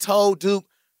she's like told Duke,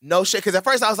 no shit. Because at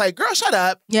first I was like, girl, shut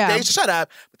up. Yeah. Deja, shut up.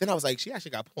 But then I was like, she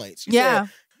actually got points. She said,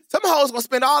 some hoes gonna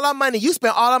spend all our money. You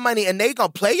spend all our money and they gonna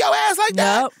play your ass like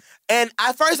that? And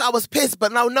at first I was pissed,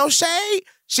 but no shade.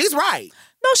 She's right.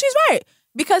 No, she's right.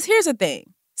 Because here's the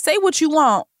thing. Say what you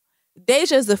want.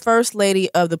 Deja is the first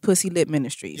lady of the Pussy Lip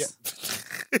Ministries.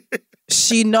 Yeah.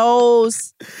 She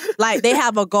knows, like, they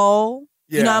have a goal.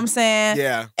 Yeah. You know what I'm saying?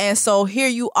 Yeah. And so here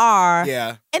you are.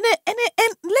 Yeah.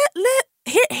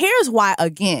 Here's why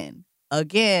again,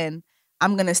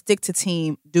 I'm gonna stick to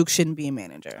team Duke shouldn't be a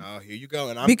manager. Oh, here you go.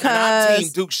 And I'm team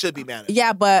Duke should be manager.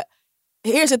 Yeah, but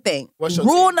here's the thing.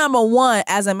 Rule number 1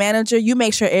 as a manager, you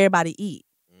make sure everybody eat.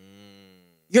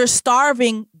 You're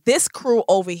starving this crew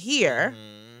over here.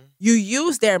 You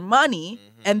use their money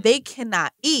and they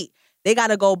cannot eat. They got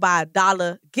to go buy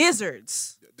 $1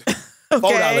 gizzards.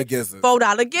 $4 gizzards.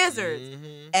 $4 gizzards.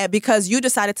 And because you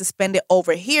decided to spend it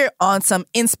over here on some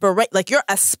inspiration, like you're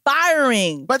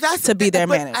aspiring to be their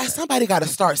manager. Somebody got to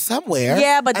start somewhere.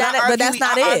 Yeah, but that's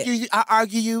not it. I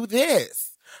argue you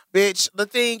this, bitch. The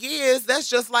thing is, that's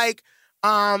just like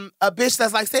a bitch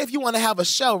that's like, say if you want to have a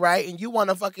show, right, and you want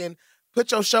to fucking put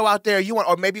your show out there,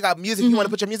 or maybe you got music, you want to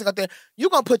put your music out there, you're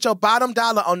going to put your bottom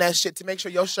dollar on that shit to make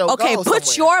sure your show goes somewhere. Okay,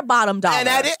 put your bottom dollar. And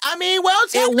at it, well,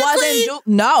 technically. It wasn't Duke.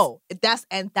 No,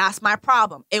 that's my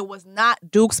problem. It was not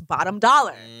Duke's bottom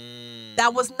dollar.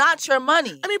 That was not your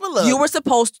money. I mean, but look. You were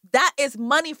that is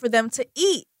money for them to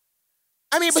eat.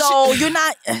 I mean, but so you're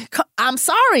not, I'm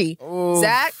sorry,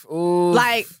 Zach. Oof.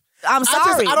 Like, I'm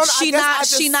sorry. I don't. She I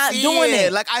guess she not see doing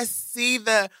it. Like I see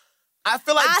the. I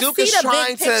feel like I Duke see is the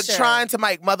big trying picture. to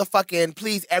like motherfucking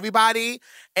please everybody,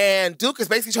 and Duke is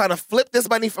basically trying to flip this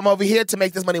money from over here to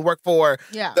make this money work for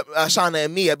Shauna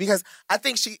and Mia, because I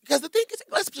think because the thing is,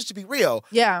 let's just be real.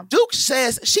 Yeah. Duke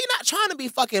says she's not trying to be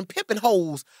fucking pimping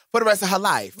hoes for the rest of her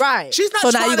life. Right. She's not so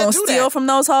trying now you to gonna do steal that. from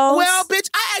those hoes? Well, bitch,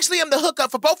 I actually am the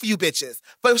hookup for both of you bitches,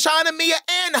 for Shauna, Mia,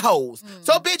 and the hoes.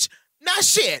 So, bitch, not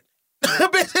shit.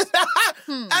 Bitch,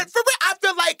 and for real, I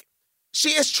feel like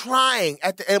she is trying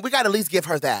and we got to at least give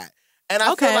her that. And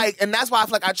I feel like, and that's why I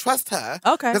feel like I trust her.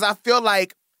 Okay. Because I feel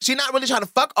like she's not really trying to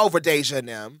fuck over Deja and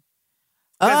them.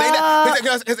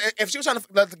 Because if she was trying to,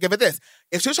 let's give it this.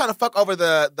 If she was trying to fuck over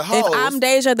the hoes. If I'm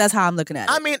Deja, that's how I'm looking at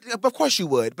it. I mean, of course you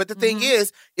would. But the thing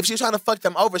is, if she was trying to fuck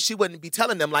them over, she wouldn't be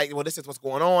telling them like, well, this is what's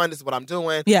going on. This is what I'm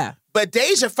doing. Yeah. But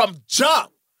Deja from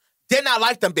jump did not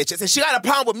like them bitches. And she got a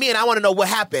problem with me, and I want to know what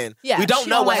happened. Yeah, we don't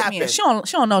know what like happened. Mia. She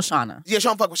don't know Shauna. Yeah, she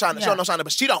don't fuck with Shauna. She don't know Shauna,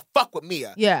 but she don't fuck with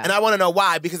Mia. Yeah. And I want to know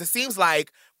why, because it seems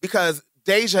like because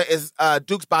Deja is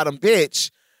Duke's bottom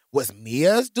bitch, was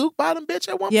Mia's Duke bottom bitch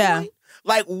at one point?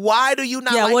 Like, why do you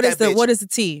not like that bitch? What is the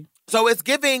tea? So it's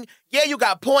giving, you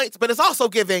got points, but it's also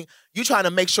giving, you trying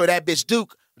to make sure that bitch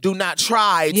Duke do not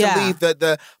try to leave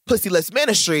the pussyless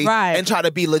ministry and try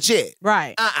to be legit.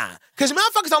 Right. Because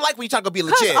motherfuckers don't like when you talk about be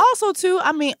legit. Because also, too,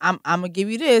 I mean, I'm going to give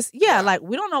you this. Yeah, like,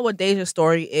 we don't know what Deja's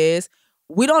story is.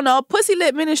 We don't know. Pussy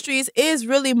Lit Ministries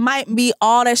might be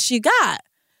all that she got.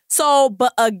 So,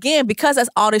 but again, because that's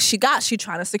all that she got, she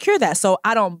trying to secure that. So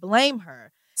I don't blame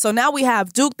her. So now we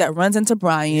have Duke that runs into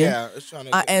Brian. Yeah, it's trying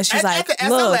to and she's at the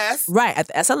SLS. Right, at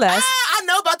the SLS. I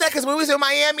know about that because when we was in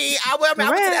Miami, I went to the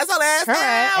SLS.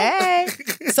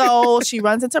 Correct. Hey. So she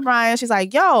runs into Brian. She's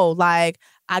like, yo, like,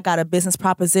 I got a business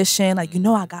proposition. Like,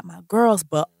 I got my girls,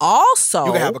 but also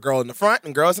you can have a girl in the front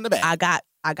and girls in the back.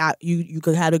 I got you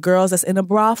could have the girls that's in a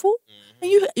brothel, and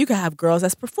you can have girls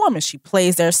that's performing. She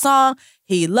plays their song,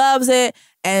 he loves it,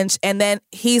 and then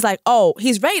he's like, oh,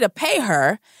 he's ready to pay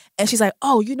her, and she's like,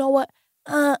 oh, you know what?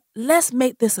 Let's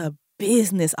make this a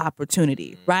business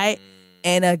opportunity, right?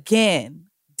 And again,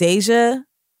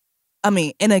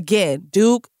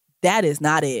 Duke, that is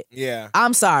not it. Yeah.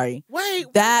 I'm sorry. Wait.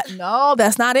 That's not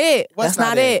it. That's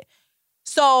not it.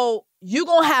 So you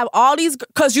gonna have all these,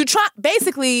 because you try,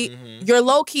 basically, you're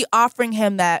low-key offering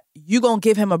him that you gonna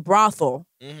give him a brothel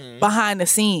behind the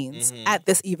scenes at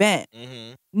this event.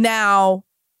 Now,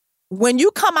 when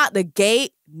you come out the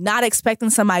gate not expecting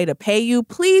somebody to pay you,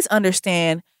 please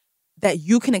understand that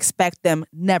you can expect them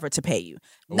never to pay you.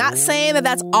 Not saying that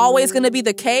that's always gonna be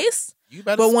the case,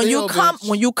 but when you come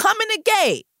in the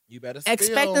gate, you better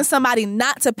expecting somebody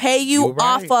not to pay you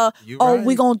off of,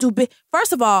 we gonna do big.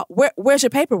 First of all, where's your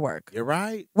paperwork? You're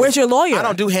right. Where's your lawyer? I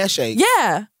don't do handshakes.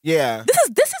 Yeah. Yeah.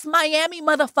 This is Miami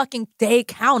motherfucking Dade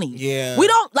County. Yeah. We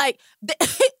don't like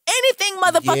anything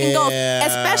motherfucking goes.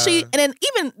 Especially, and then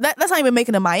even that's not even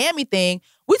making a Miami thing.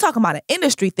 We talking about an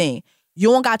industry thing.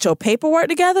 You don't got your paperwork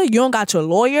together. You don't got your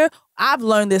lawyer. I've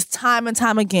learned this time and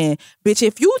time again. Bitch,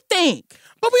 if you think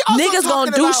but we also niggas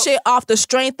gonna do shit off the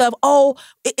strength of,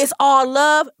 it's all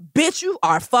love, bitch, you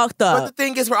are fucked up. But the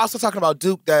thing is, we're also talking about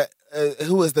Duke,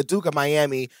 who is the Duke of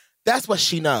Miami. That's what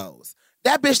she knows.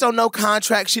 That bitch don't know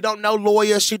contracts. She don't know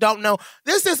lawyers. She don't know.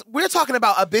 We're talking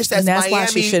about a bitch that's Miami. Why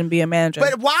she shouldn't be a manager.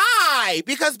 But why?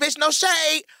 Because, bitch, no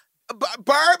shade.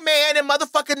 Birdman and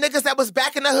motherfucking niggas that was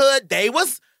back in the hood, they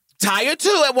was tired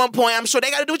too at one point. I'm sure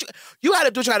they got to do what you got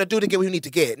to do what you got to do to get what you need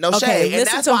to get. No shade.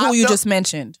 Listen to who you just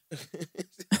mentioned.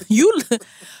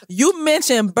 You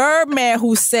mentioned Birdman,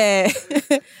 who said, do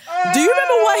you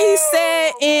remember what he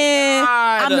said in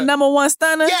I'm the number one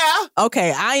stunner? Yeah.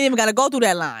 Okay, I ain't even got to go through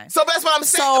that line. So that's what I'm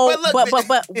saying. So,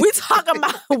 but we talking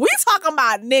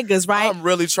about niggas, right? I'm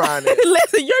really trying it.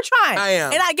 Listen, you're trying. I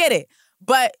am. And I get it.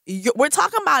 But we're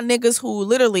talking about niggas who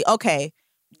literally, okay,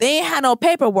 they ain't had no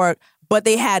paperwork, but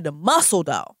they had the muscle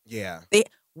though. Yeah.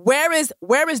 Where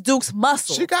is Duke's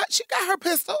muscle? She got her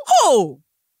pistol. Who?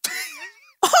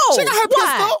 She got her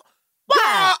pistol. Why?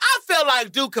 Girl, I feel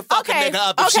like Duke could fuck a nigga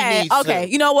up if she needs to. Okay,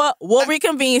 you know what? We'll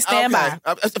reconvene. Stand by.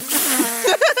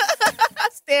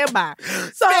 Stand by.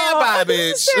 Stand by,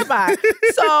 bitch. Stand by.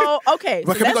 So, okay.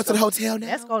 Well, can we go to the hotel now?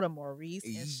 Let's go to Maurice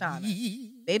and Shauna.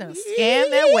 They done scammed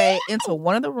their way into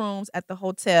one of the rooms at the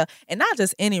hotel. And not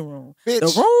just any room. Bitch,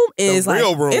 the room is the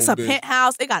real room, it's a bitch.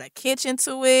 Penthouse. It got a kitchen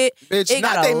to it. Bitch, it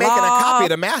not they making a copy of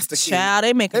the master key. Child,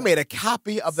 they made a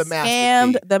copy of the master key.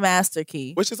 Scammed the master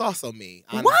key. Which is also me.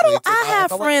 Honestly. Why don't I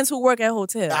have friends who work at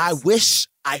hotels? I wish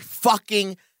I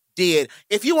fucking did.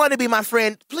 If you want to be my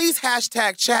friend, please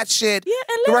hashtag chat shit. Yeah,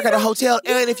 and to let work me at a know. hotel.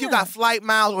 And if you Yeah. got flight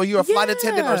miles or you're a flight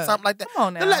attendant or something like that, Come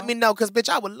on then now. let me know, because, bitch,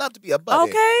 I would love to be a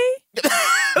buddy. Okay.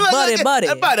 Buddy.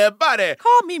 Buddy.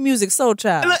 Call me Music Soul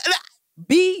Child.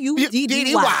 B-U-D-D-Y.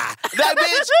 D-D-Y. That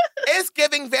bitch, it's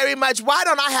giving very much. Why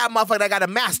don't I have motherfucker that got a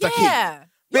master key? Yeah.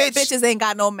 Your Bitch. bitches ain't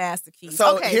got no master keys.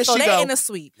 So okay, here so she they go. in the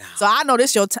suite. So I know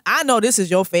this I know this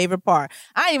is your favorite part.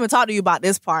 I ain't even talk to you about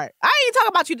this part. I ain't talk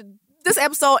about you this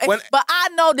episode, but I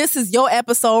know this is your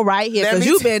episode right here Let because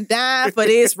me you've been dying for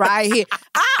this right here.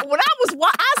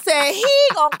 I said he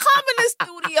gonna come in the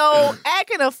studio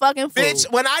acting a fucking fool.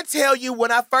 Bitch, when I tell you,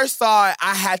 when I first saw it,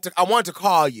 I wanted to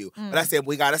call you, but I said,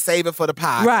 we got to save it for the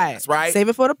podcast, right? Save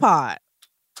it for the pod.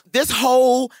 This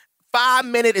whole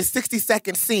 5-minute and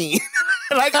 60-second scene,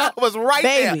 like I was right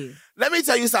Baby. there. Let me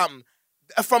tell you something.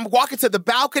 From walking to the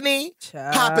balcony,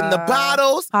 Child. popping the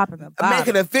bottles,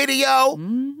 making a video,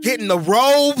 Mm-hmm. getting the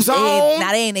robes on.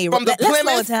 Now they ain't from the Let's slow it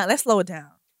Plymouth. down. Let's slow it down.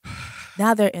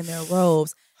 Now they're in their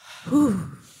robes.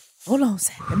 Whew. Hold on,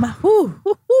 Zach. Hold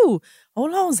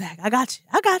on, Zach. I got you.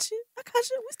 We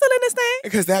still in this thing.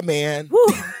 Because that man.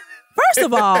 Whew. First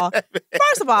of all,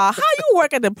 how you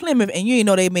work at the Plymouth and you ain't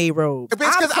know they made robes? Bitch,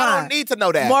 because I don't need to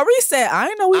know that. Maurice said, I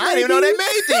ain't know we I made didn't even know they these."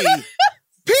 made these.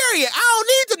 Period. I don't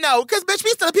need to know, because, bitch,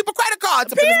 we still people credit cards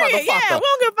to put this Period. motherfucker. Yeah, we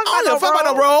don't give a fuck I don't give a fuck about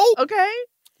about no no robe. Okay.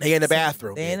 They in the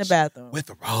bathroom. They in the bitch, bathroom. with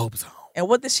the robes on. And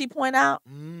what did she point out?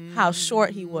 How short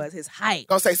he was, his height.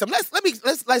 Gonna say something.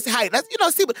 Let's height. Let's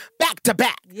see what back to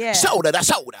back. Yeah. Shoulder to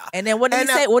shoulder. And then what did he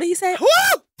say? What did he say? Woo!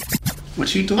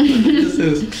 What you doing? This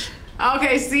is.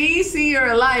 Okay, see,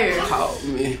 you're a liar. Oh,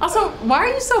 man. Also, why are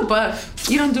you so buff?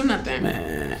 You don't do nothing.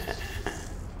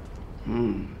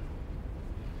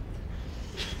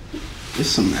 There's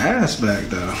some ass back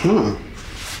there, huh?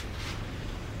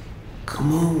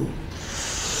 Come on.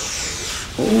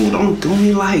 Oh, don't do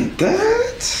me like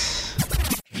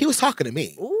that. He was talking to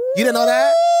me. You didn't know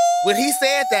that? When he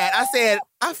said that, I said,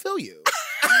 I feel you.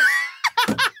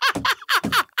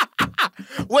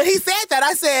 When he said that,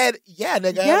 I said, yeah,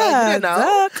 nigga. Yeah, like, you didn't know.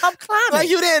 duh, come climb Like,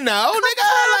 it. you didn't know, nigga.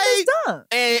 It's Like, done.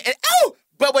 and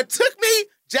but what took me,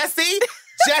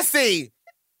 Jesse.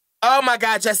 Oh my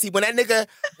God, Jesse. When that nigga,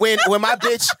 when my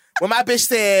bitch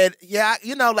said, yeah,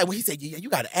 you know, like when he said, yeah, you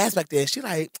got an ass back there. She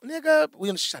like, nigga,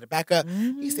 she tried to back up.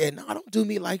 He said, no, don't do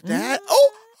me like that.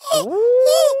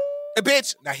 Oh. And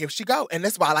bitch, now here she go. And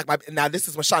that's why I like now this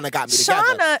is when Shauna got me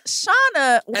together.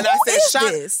 Shauna, And who I said, is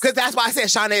Shauna, this? because that's why I said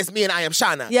Shauna is me and I am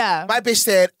Shauna. Yeah. My bitch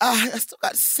said, I still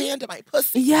got sand in my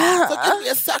pussy. Yeah. So give me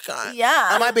a second. Yeah.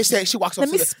 And my bitch said, she walks up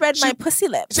Let me spread my pussy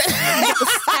lips. Get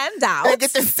the sand out. And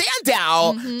get the sand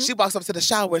out. She walks up to the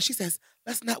shower and she says,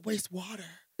 let's not waste water.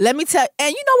 Let me tell you,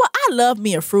 and you know what? I love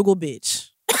me a frugal bitch.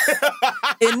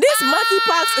 In this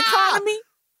monkeypox economy.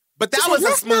 But that she was said, a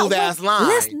 "Let's not smooth ass line.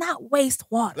 Let's not waste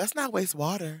water. Let's not waste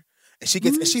water. And she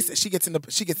gets, and she gets in the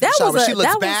That shower. was a- She looks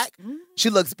that was- back. She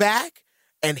looks back,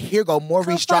 and here go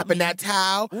Maurice dropping that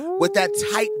towel with that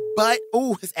tight butt.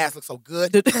 Ooh, his ass looks so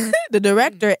good. The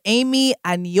director, Amy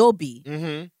Aniobi.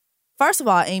 Mm-hmm. First of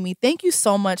all, Amy, thank you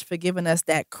so much for giving us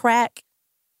that crack.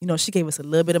 You know, she gave us a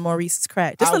little bit of Maurice's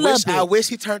crack. Just a little bit. I wish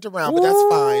he turned around, but that's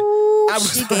fine.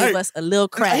 She gave us a little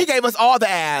crack. He gave us all the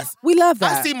ass. We love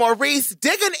that. I see Maurice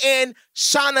digging in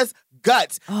Shauna's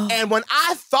guts. And when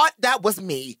I thought that was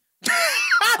me,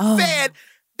 I said,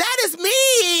 that is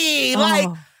me. Like,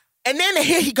 and then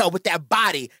here he go with that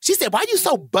body. She said, why you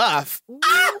so buff?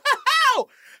 Ow!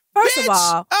 First Bitch. of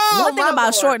all, one thing my about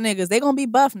Lord. short niggas, they gonna be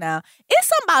buff now. It's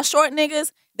something about short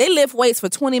niggas. They lift weights for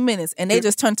 20 minutes and they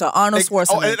just turn to Arnold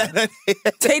Schwarzenegger.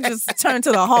 They just turn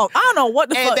to the Hulk. I don't know what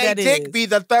the And fuck they that dick is. be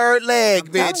the third leg,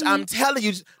 bitch. telling you. I'm telling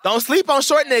you, don't sleep on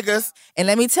short niggas. And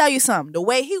let me tell you something. The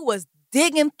way he was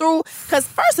digging through, because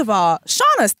first of all,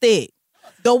 Shauna's thick.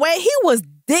 The way he was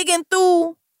digging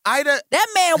through, that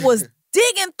man was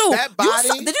digging through. That body.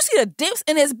 Did you see the dips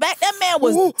in his back? That man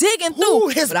was digging through.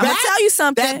 his but I'm gonna back? tell you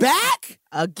something. That back?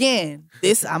 Again,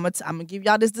 I'm gonna give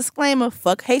y'all this disclaimer.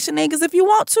 Fuck Haitian niggas if you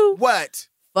want to. What?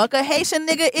 Fuck a Haitian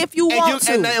nigga if you want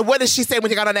to. And what did she say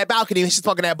when you got on that balcony and she's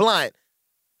smoking that blunt?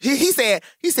 He said,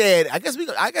 I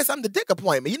guess I'm the dick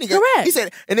appointment. You nigga. Correct. He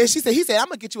said, and then he said, I'm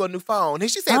gonna get you a new phone. And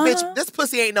she said, bitch, this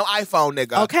pussy ain't no iPhone,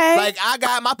 nigga. Okay. Like I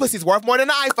got my pussy's worth more than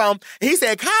an iPhone. And he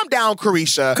said, calm down,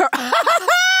 Carisha.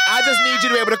 I just need you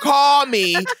to be able to call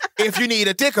me if you need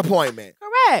a dick appointment.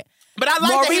 Correct. But I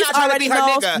like that he's not trying to be her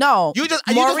nigga. No, you just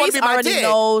want Maurice to be my already dick.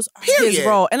 knows his Period.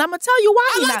 role, and I'm gonna tell you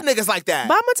why I he like not. niggas like that.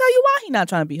 But I'm gonna tell you why he not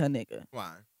trying to be her nigga.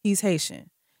 Why? He's Haitian,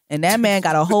 and that man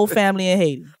got a whole family in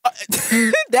Haiti.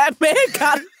 That man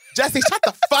got. Jesse, shut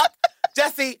the fuck.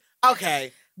 Jesse,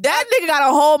 okay. That nigga got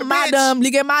a whole Bitch. madam,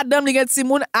 liga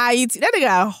Simon IET. That nigga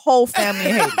got a whole family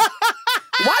in Haiti.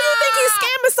 Why do you think he's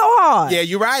scamming so hard? Yeah,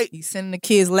 you're right. He's sending the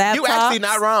kids laptops. You actually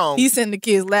not wrong. He's sending the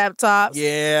kids laptops.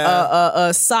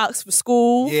 Yeah. Socks for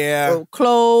school. Yeah.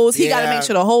 Clothes. He got to Yeah. make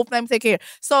sure the whole family take care.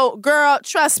 So, girl,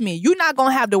 trust me, you're not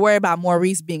gonna have to worry about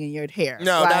Maurice being in your hair.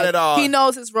 No, not at all. He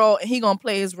knows his role, and he gonna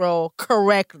play his role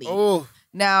correctly. Ooh.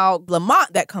 Now,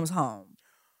 Lamont that comes home.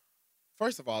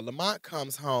 First of all, Lamont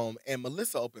comes home and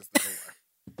Melissa opens the door.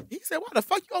 He said, "Why the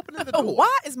fuck you opening the door?"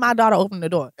 Why is my daughter opening the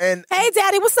door? And Hey,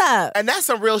 Daddy, what's up? and that's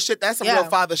some real shit. That's some Yeah. real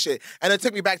father shit. And it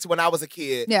took me back to when I was a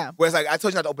kid. Yeah. Where it's like, I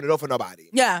told you not to open the door for nobody.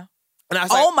 Yeah. And I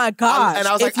was Oh like, my gosh. and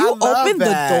I was If like, you I love open the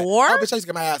that. door- I bitch, I used to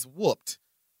get my ass whooped.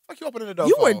 Fuck you opening the door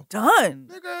You for? were done.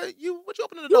 Nigga, what you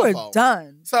opening the You door were for?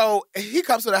 done. So he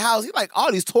comes to the house. He like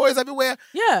all these toys everywhere.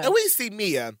 Yeah. And we see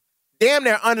Mia damn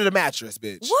near under the mattress,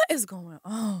 bitch. What is going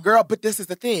on? Girl, but this is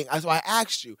the thing. That's why I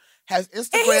asked you. Has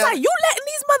Instagram... And he's like, you letting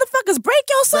these motherfuckers break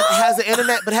your soul? But has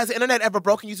the internet ever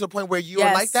broken you to the point where you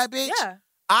are like that, bitch? Yeah.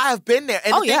 I've been there.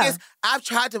 And Oh, the thing yeah. is, I've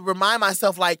tried to remind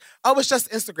myself, like, oh, it's just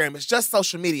Instagram. It's just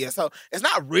social media. So it's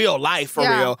not real life for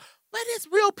Yeah. real. But it's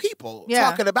real people Yeah.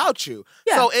 talking about you.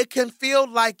 Yeah. So it can feel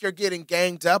like you're getting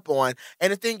ganged up on.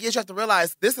 And the thing is, you have to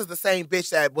realize this is the same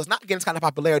bitch that was not getting this kind of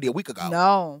popularity a week ago.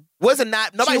 No. Wasn't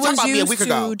not, nobody She talked was about me a used week to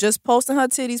ago. just posting her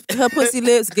titties, her pussy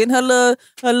lips, getting her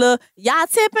little, y'all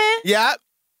tipping? Yeah.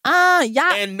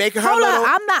 Y'all. And making her Hold little,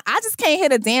 on, I just can't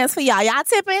hit a dance for y'all. Y'all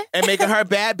tipping? and making her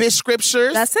bad bitch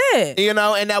scriptures. That's it. You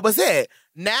know, and that was it.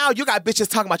 Now you got bitches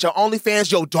talking about your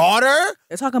OnlyFans, your daughter.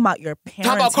 They're talking about your parents.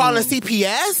 Talking about calling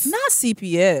CPS. Not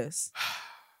CPS.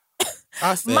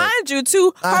 I said, Mind you,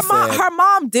 too, her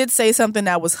mom did say something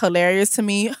that was hilarious to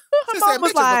me. Her she mom said,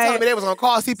 was bitches were telling like, me they was gonna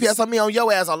call CPS on me on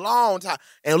your ass a long time,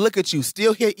 and look at you,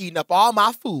 still here eating up all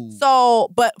my food. so,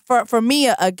 but for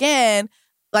Mia, again,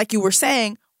 like you were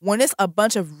saying, when it's a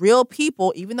bunch of real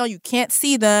people, even though you can't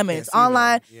see them and Can't it's see them,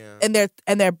 online, yeah.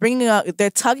 and they're bringing up, they're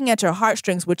tugging at your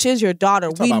heartstrings, which is your daughter.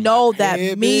 You talking We about know my that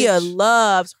kid, Mia bitch?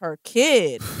 loves her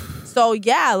kid. So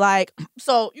yeah, like,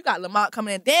 so you got Lamont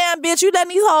coming in. Damn, bitch, you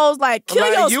letting these hoes like kill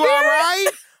Like, your you spirit? all right?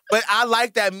 But I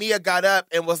like that Mia got up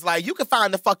and was like, you can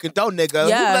find the fucking door, nigga.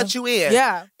 Yeah. Who let you in?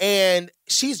 Yeah. And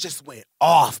she's just went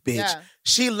off, bitch. Yeah.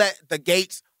 She let the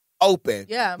gates open.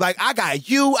 Yeah. Like, I got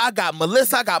you, I got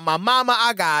Melissa, I got my mama,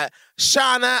 I got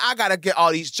Shauna, I gotta get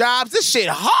all these jobs. This shit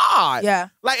hard. Yeah.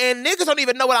 Like, and niggas don't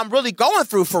even know what I'm really going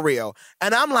through for real.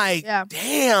 And I'm like, Yeah.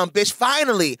 damn, bitch,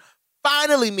 finally,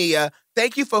 Mia,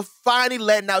 thank you for finally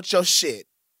letting out your shit.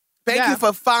 Thank Yeah. you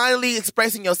for finally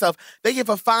expressing yourself. Thank you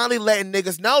for finally letting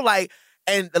niggas know, like,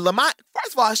 and Lamont,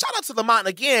 first of all, shout out to Lamont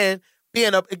again,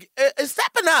 being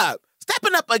stepping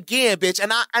up again, bitch.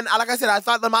 And I like I said, I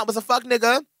thought Lamont was a fuck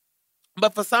nigga,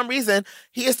 but for some reason,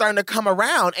 he is starting to come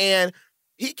around, and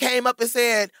he came up and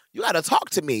said, you got to talk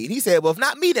to me. And he said, well, if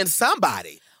not me, then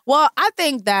somebody. Well, I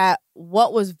think that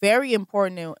what was very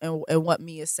important in what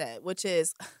Mia said, which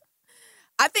is,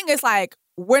 I think it's like,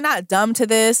 we're not dumb to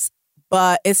this,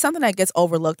 but it's something that gets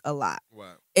overlooked a lot.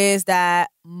 What? Is that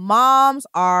moms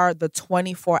are the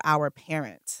 24-hour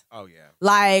parent. Oh, yeah.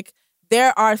 Like,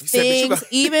 there are said, "Bitch, you things,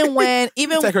 got-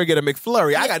 even Take her to get a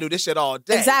McFlurry. I got to do this shit all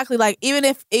day. exactly, like, even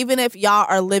if y'all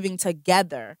are living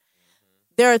together,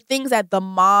 there are things that the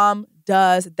mom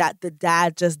does that the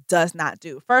dad just does not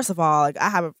do. First of all, like, I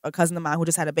have a cousin of mine who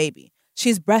just had a baby.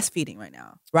 She's breastfeeding right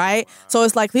now, right? Wow. So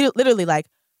it's like literally like,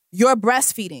 you're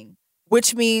breastfeeding,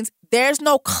 which means there's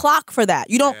no clock for that.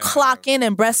 You don't Yeah. clock in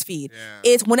and breastfeed. Yeah.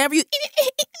 It's whenever you.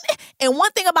 And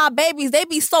one thing about babies, they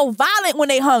be so violent when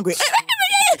they hungry.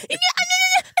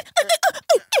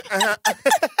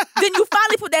 Then you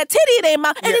finally put that titty in their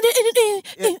mouth.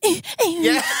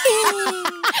 Yeah.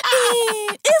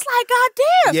 It's like,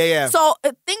 goddamn. Yeah, yeah. So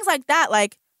things like that,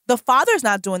 like, the father's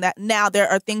not doing that. Now, there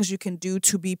are things you can do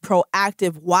to be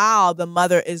proactive while the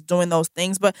mother is doing those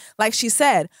things. But like she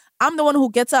said, I'm the one who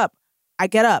gets up. I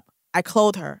get up. I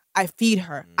clothe her. I feed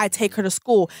her. I take her to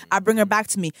school. I bring her back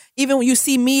to me. Even when you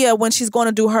see Mia when she's going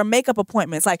to do her makeup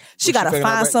appointments, like, she got to taking her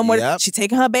find ba- somewhere. Yep. She's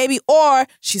taking her baby, or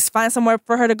she's finding somewhere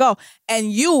for her to go.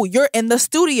 And you're in the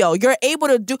studio. You're able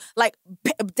to do, like,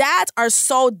 dads are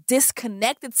so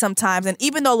disconnected sometimes. And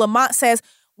even though Lamont says,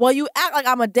 well, you act like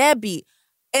I'm a deadbeat.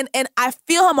 And I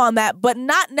feel him on that, but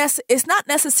it's not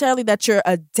necessarily that you're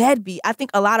a deadbeat. I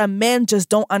think a lot of men just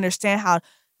don't understand how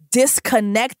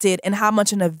disconnected and how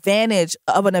much an advantage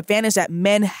that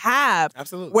men have.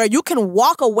 Absolutely. Where you can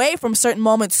walk away from certain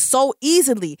moments so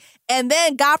easily. And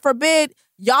then, God forbid,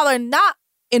 y'all are not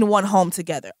in one home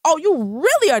together. Oh, you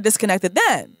really are disconnected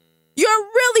then. You're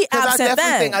really 'Cause absent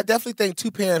then. I definitely think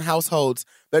two-parent households,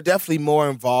 they're definitely more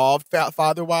involved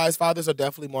father-wise. Fathers are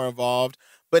definitely more involved.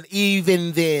 But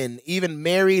even then, even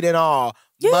married and all,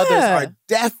 mothers are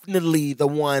definitely the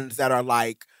ones that are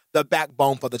like the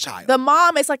backbone for the child. The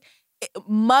mom is like,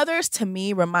 mothers to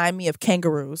me remind me of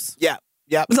kangaroos. Yeah.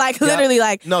 Yep. Like literally,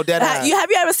 like no dead ass. Have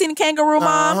you ever seen a kangaroo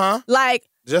mom? Uh-huh. Like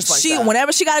Just like she, that.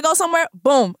 whenever she gotta go somewhere,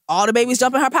 boom, all the babies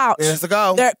jump in her pouch. Let's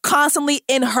go. They're constantly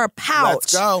in her pouch.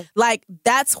 Let's go. Like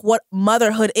that's what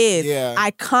motherhood is. Yeah.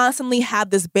 I constantly have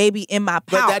this baby in my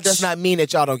pouch. But that does not mean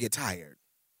that y'all don't get tired.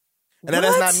 And that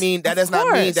What? does not mean Of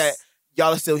course. that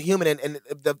y'all are still human and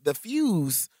the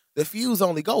fuse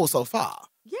only goes so far.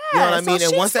 Yeah. You know what I so mean? And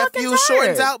she's once that fucking fuse tired.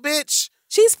 shortens out, bitch,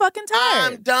 She's fucking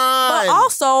tired. I'm done. But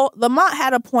also, Lamont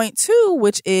had a point too,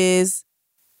 which is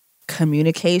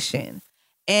communication.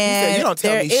 And you don't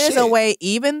tell there me is shit. a way,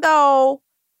 even though,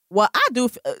 well, I do,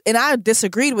 and I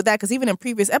disagreed with that because even in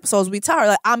previous episodes, we tell her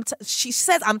like she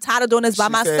says I'm tired of doing this by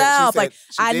She said- myself. she Like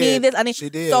said I she need did. this. I need. She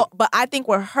did. So, but I think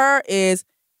with her is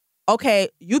okay.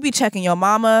 You be checking your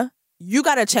mama. You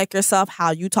got to check yourself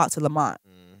how you talk to Lamont.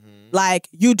 Like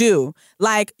you do.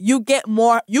 Like you get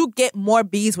more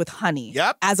bees with honey.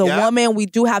 Yep, As a yep. woman, we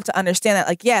do have to understand that.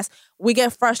 Like, yes, we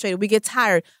get frustrated, we get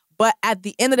tired, but at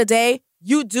the end of the day,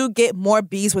 you do get more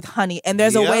bees with honey. And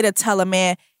there's a Yep. way to tell a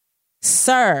man,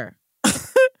 sir,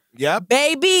 Yep.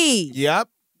 baby, Yep.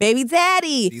 baby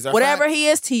daddy, These are whatever facts. he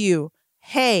is to you.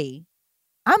 Hey,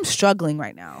 I'm struggling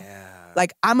right now. Yeah.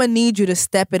 Like, I'm gonna need you to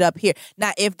step it up here.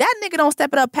 Now, if that nigga don't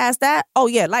step it up past that, oh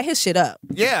yeah, light his shit up.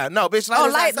 Yeah, no, bitch. Light Oh,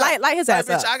 his light- ass up. light his ass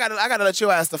bitch, up. I gotta let your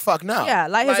ass the fuck know. Yeah,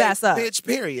 light his ass up. Bitch,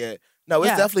 period. No, it's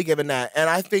Yeah. definitely giving that. And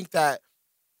I think that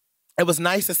it was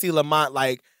nice to see Lamont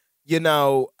like, I'm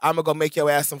gonna go make your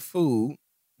ass some food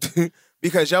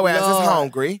because your ass Lord. is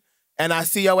hungry. And I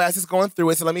see your ass is going through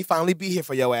it, so let me finally be here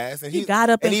for your ass. And He got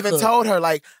up and even cooked. told her,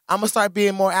 like, I'm gonna start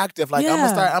being more active. Like, I'm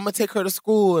gonna take her to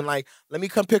school and like, let me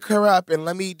come pick her up and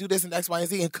let me do this and X, Y, and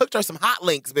Z. And cooked her some hot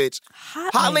links, bitch.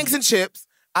 Hot links and chips.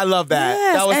 I love that.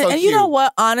 Yes, That was so and cute. you know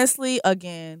what? Honestly,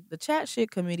 again, the chat shit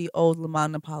committee owes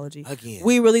Lamont an apology. Again.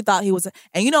 We really thought he was.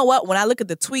 And you know what? When I look at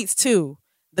the tweets too,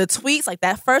 like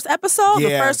that first episode, the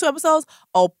Yeah. first two episodes,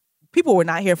 people were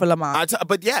not here for Lamont.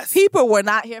 But yes. People were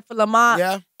not here for Lamont.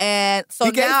 Yeah. And so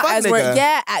He gave now fuck as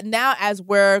nigga.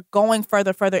 we're going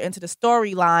further into the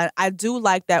storyline, I do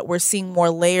like that we're seeing more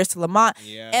layers to Lamont.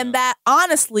 Yeah. And that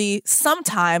honestly,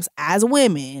 sometimes as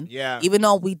women, Yeah. even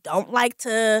though we don't like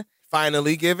to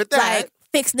Finally give it that. like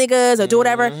fix niggas or do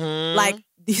whatever, Mhm. like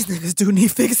these niggas do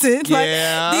need fixing.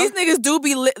 Yeah. Like these niggas do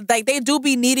be like they do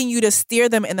be needing you to steer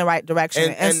them in the right direction.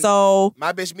 And And so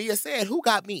my bitch Mia said, who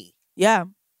got me? yeah.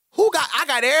 I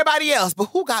got everybody else, but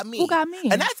who got me? Who got me?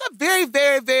 And that's a very,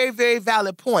 very, very, very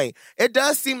valid point. It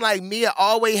does seem like Mia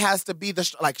always has to be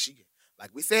like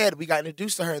we said, we got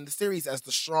introduced to her in the series as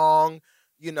the strong,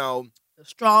 The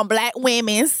strong black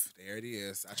women's. there it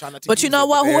is. I try not to But you use know it,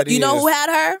 what? there it Who is. had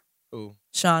her? Who?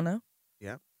 Shauna.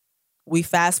 Yeah. We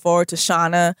fast forward to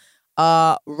Shauna.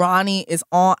 Ronnie is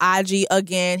on IG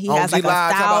again. He has like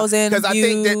 1,000 views. Because I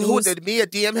think that who did Mia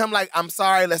DM him like, I'm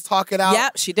sorry, let's talk it out.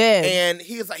 Yep, she did. And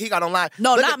he was like, he got online.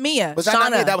 No, Look not at- Mia. Was that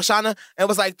not Shauna. Mia? That was Shauna. And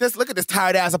was like, look at this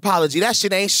tired ass apology. That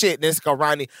shit ain't shit. And it's go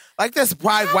Ronnie. Like this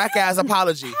whack ass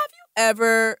apology.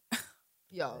 Ever,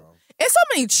 yo, it's so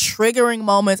many triggering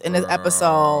moments in this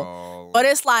episode. But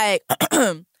it's like,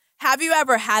 have you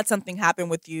ever had something happen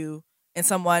with you and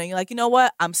someone, and you're like, you know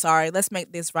what? I'm sorry. Let's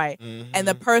make this right. Mm-hmm. And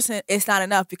the person, it's not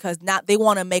enough because now they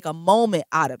want to make a moment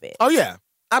out of it. Oh yeah,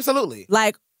 absolutely.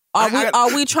 Like,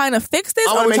 are we trying to fix this,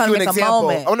 I or want are we to make trying you to an make a example.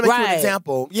 moment? I want to make you an Right.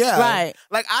 example. Yeah, Right.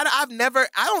 Like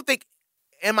I don't think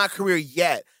in my career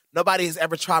yet nobody has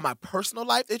ever tried my personal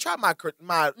life. They tried my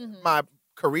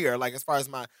career, like as far as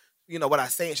my what I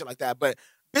say and shit like that. But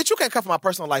bitch, you can't cover my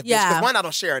personal life, bitch. Yeah. Because one, I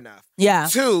don't share enough. Yeah.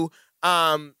 Two,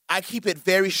 I keep it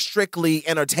very strictly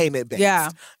entertainment based. Yeah.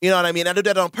 You know what I mean? I do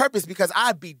that on purpose because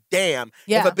I'd be damned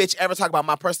Yeah. if a bitch ever talk about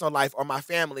my personal life or my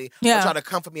family Yeah. or try to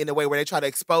comfort me in a way where they try to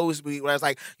expose me, where it's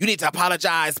like, you need to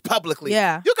apologize publicly.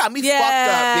 Yeah. You got me fucked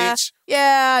up, bitch.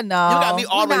 Yeah, no. You got me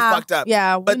all the way fucked up.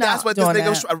 Yeah, But that's what this nigga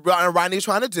was that. Ronnie's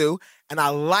trying to do. And I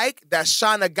like that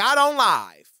Shauna got on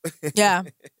live. Yeah.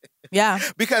 Yeah.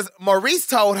 Because Maurice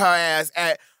told her ass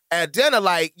at dinner,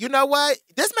 like, you know what?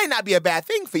 This may not be a bad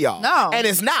thing for y'all. No. And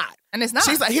it's not. And it's not.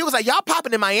 He was like, y'all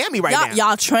popping in Miami right now.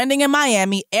 Y'all trending in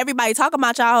Miami. Everybody talking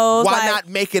about y'all hoes. Why like, not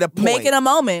make it a point? make it a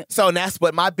moment? So that's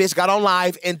what my bitch got on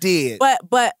live and did.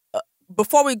 But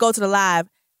before we go to the live,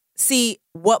 see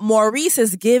what Maurice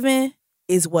is giving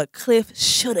is what Cliff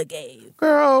should have gave.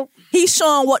 Girl. He's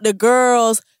showing what the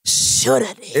girls should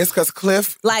have did. It's because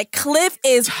Cliff Like Cliff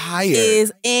is tired.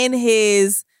 is in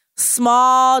his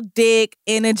small dick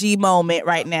energy moment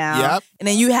right now. Yep. And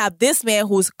then you have this man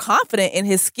who's confident in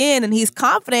his skin and he's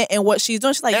confident in what she's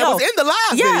doing. She's like, And yo. was in the live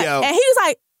yeah. video. And he was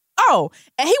like, oh.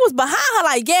 And he was behind her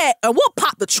like, yeah, and we'll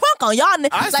pop the trunk on y'all. I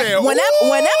Like, said, whenever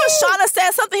Shauna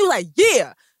said something, he was like,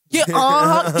 yeah. Yeah,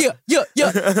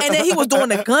 yeah. And then he was doing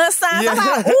the gun signs. I'm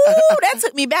like, ooh, that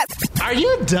took me back. Are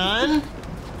you done?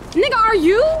 Nigga, are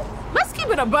you? Let's keep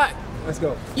it a buck. Let's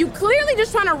go. You clearly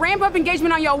just trying to ramp up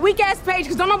engagement on your weak-ass page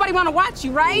because don't nobody want to watch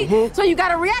you, right? So you got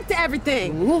to react to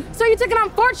everything. So you took an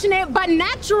unfortunate but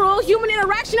natural human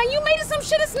interaction and you made it some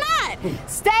shit it's not.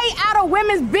 Stay out of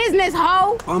women's business,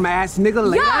 ho. Bum ass nigga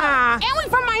later. Yeah, and we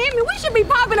from Miami. We should be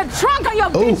popping a trunk on your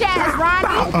bitch ass,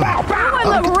 Ronnie. You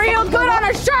would look real good on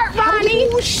a shirt, Ronnie.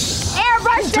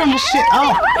 Airbrush Turn the shit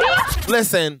the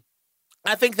Listen,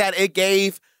 I think that it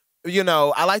gave,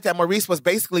 I like that Maurice was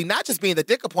basically not just being the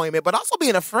dick appointment, but also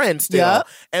being a friend still. Yep.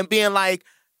 And being like,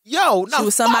 yo, no, She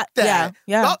was fuck somebody- that.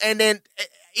 yeah. No, and then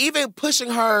even pushing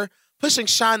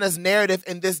Shauna's narrative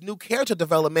in this new character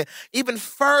development even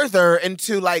further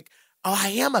into like, oh, I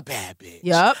am a bad bitch.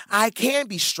 Yep. I can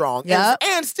be strong Yep.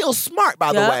 and still smart,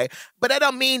 by the Yep. way. But that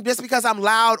don't mean just because I'm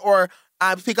loud or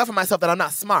I speak up for myself that I'm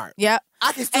not smart. Yep.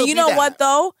 I can still And you be know that. what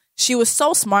though? She was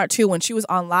so smart too when she was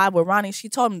on live with Ronnie. She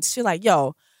told him, she's like,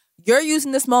 yo, you're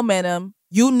using this momentum.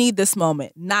 You need this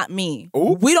moment, not me.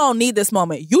 Ooh. We don't need this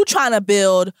moment. You trying to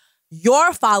build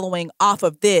your following off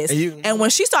of this. And when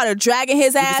she started dragging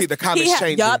his can ass, see the comments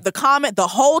changing. Yup, the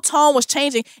whole tone was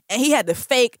changing, and he had to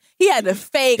fake He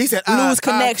said, lose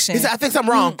connection. He said, I think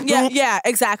something wrong. Yeah,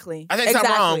 exactly. I think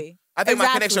something wrong. I think my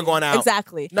connection going out.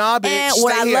 Exactly. Nah, bitch, And stay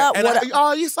what I here.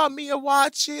 love, And you saw Mia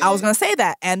watching. I was gonna say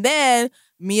that, and then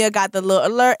Mia got the little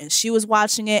alert, and she was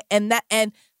watching it, and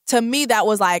to me that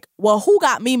was like, well, who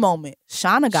got me moment?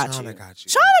 Shauna got you.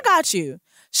 Shauna got you.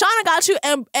 Shauna got you,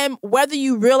 and whether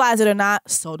you realize it or not,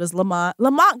 so does Lamont.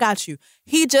 Lamont got you.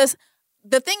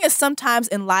 The thing is, sometimes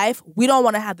in life, we don't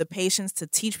want to have the patience to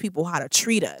teach people how to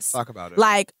treat us. Talk about it.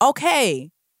 Like,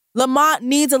 okay, Lamont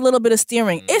needs a little bit of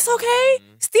steering. It's okay.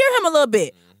 Steer him a little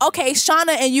bit. Okay, Shauna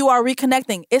and you are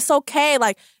reconnecting. It's okay.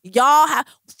 Like, y'all have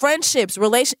friendships,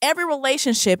 every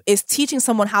relationship is teaching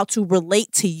someone how to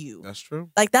relate to you. That's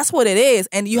true. Like, that's what it is.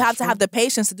 And you have to have the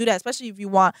patience to do that, especially if you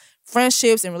want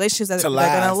friendships and relationships that are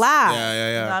going to last. Yeah.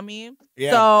 You know what I mean?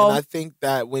 Yeah. So, and I think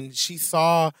that when she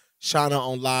saw Shauna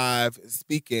on live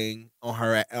speaking on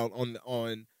her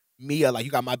on Mia, like,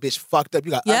 you got my bitch fucked up,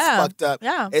 you got us fucked up.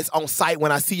 Yeah. It's on site.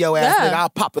 When I see your ass, nigga, I'll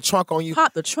pop the trunk on you.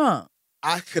 Pop the trunk.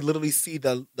 I could literally see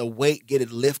the weight get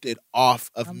it lifted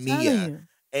off of I'm Mia. telling you.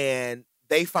 And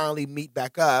they finally meet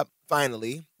back up,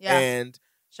 finally. Yeah. And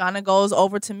Shauna goes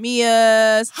over to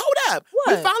Mia's. hold up.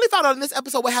 What? We finally found out in this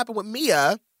episode what happened with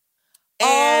Mia.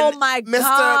 Oh And my Mr.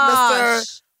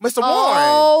 gosh. Mr. Warren.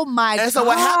 Oh my gosh. And so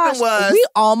what happened was, we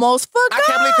almost forgot. I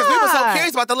can't believe, because we were so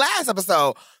curious about the last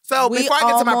episode. So We before I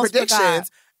get to my almost predictions, forgot.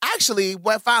 actually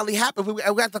what finally happened, we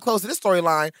got to close this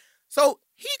storyline. So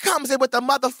he comes in with a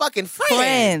motherfucking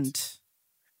friend.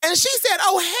 And she said,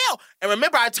 oh, hell. And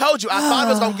remember, I told you, I thought it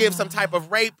was going to give some type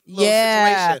of rape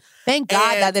situation. Thank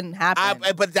God And that didn't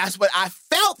happen. But that's what I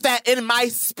felt that in my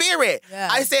spirit. Yeah.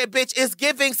 I said, bitch, it's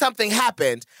giving something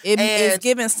happened. It is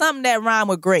giving something that rhyme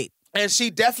with grape. And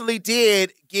she definitely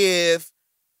did give,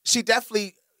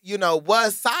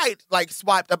 was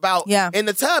swiped about in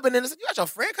the tub. And then you got your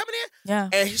friend coming in? Yeah.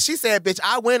 And she said, bitch,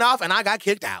 I went off and I got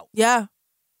kicked out. Yeah.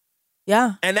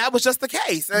 Yeah. And that was just the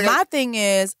case. My thing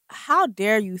is, how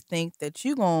dare you think that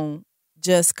you gonna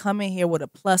just come in here with a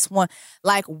 +1?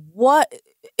 Like, what?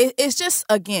 It's just,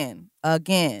 again.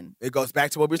 It goes back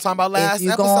to what we were talking about last if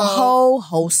you episode. gonna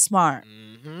hoe smart.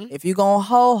 Mm-hmm. If you gonna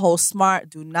hoe smart.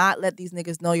 Do not let these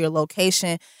niggas know your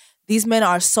location. These men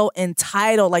are so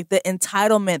entitled. Like, the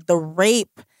entitlement, the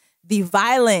rape, the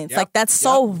violence. Like, that's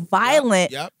so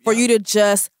violent for you to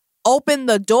just open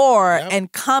the door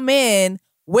and come in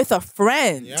with a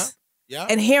friend. Yeah.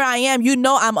 And here I am.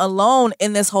 I'm alone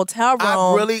in this hotel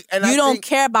room. You don't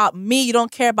care about me. You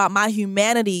don't care about my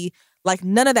humanity. Like,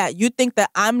 none of that. You think that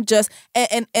I'm just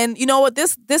and you know what?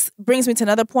 This brings me to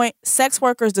another point. Sex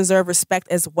workers deserve respect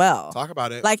as well. Talk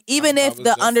about it. Like, even if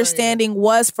the understanding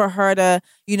was for her to,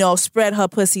 spread her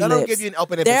pussy lips. They don't give you an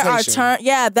open invitation.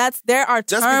 There are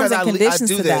terms and conditions I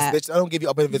do to this, that. bitch. I don't give you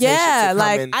open invitation. Yeah, to come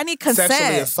like, and I need consent.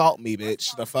 Sexually assault me,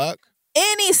 bitch. The fuck?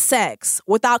 Any sex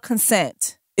without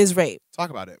consent is rape. Talk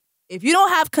about it. If you don't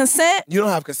have consent, you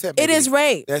don't have consent. It is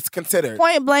rape. That's considered.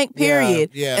 Point blank, period.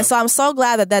 Yeah. And so I'm so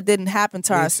glad that didn't happen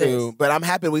to our sis. But I'm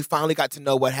happy we finally got to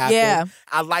know what happened. Yeah.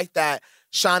 I like that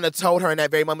Shauna told her in that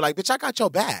very moment, like, bitch, I got your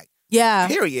back. Yeah.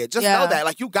 Period. Just know that.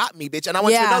 Like, you got me, bitch. And I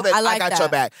want you to know that I got your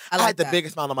back. I had the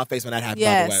biggest smile on my face when that happened,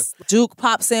 by the way. Duke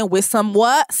pops in with some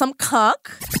what? Some conch.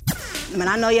 Man,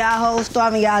 I know y'all hoes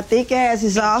starving y'all thick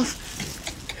asses off.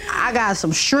 I got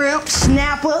some shrimp,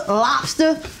 snapper,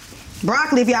 lobster,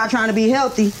 broccoli if y'all trying to be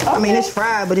healthy. Okay. I mean, it's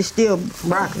fried, but it's still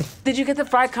broccoli. Did you get the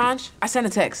fried conch? I sent a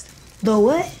text. The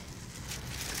what?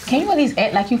 Can you at least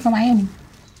act like you from Miami?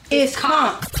 It's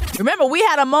conch. Remember, we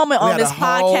had a moment on this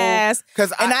podcast,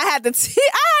 and I had to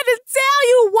tell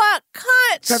you what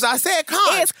conch. Because I said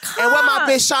conch. It's conch. And what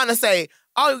my bitch Shauna say?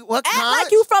 Oh, what conch? Act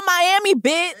like you from Miami,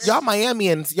 bitch. Y'all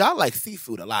Miamians, y'all like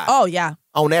seafood a lot. Oh, yeah.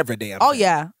 On every damn thing. Oh,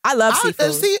 yeah. I love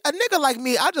seafood. See, a nigga like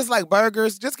me, I just like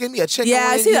burgers. Just give me a chicken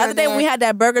Yeah, wing see, the here other and day there. when we had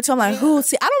that burger, too, I'm like,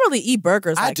 see, I don't really eat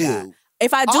burgers like I do. that.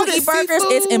 If I do All eat this burgers,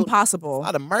 seafood, it's impossible. A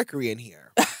lot of mercury in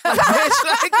here. Bitch,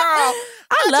 like, girl.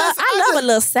 I love a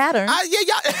little Saturn.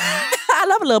 I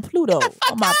love a little Pluto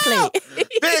on my plate.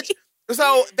 Bitch.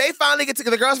 So they finally get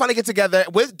together. The girls finally get together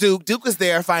with Duke. Duke is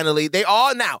there finally. They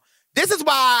all now. This is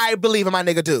why I believe in my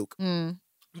nigga Duke.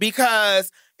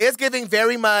 Because it's giving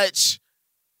very much,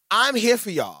 I'm here for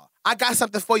y'all. I got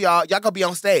something for y'all. Y'all gonna be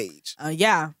on stage.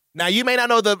 Yeah. Now you may not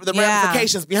know the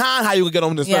ramifications behind how you can get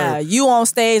on this. Yeah, you on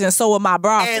stage and so with my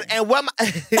broccoli. And what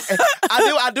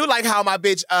I do like how my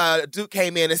bitch Duke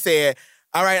came in and said,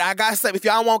 all right, I got something. If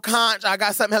y'all want conch, I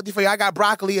got something healthy for you. I got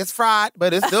broccoli. It's fried,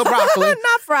 but it's still broccoli.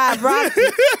 Not fried broccoli.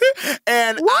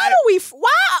 And who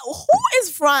is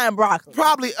frying broccoli?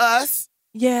 Probably us.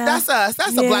 Yeah. That's us.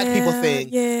 That's a black people thing.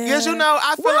 Yeah. Because, you know,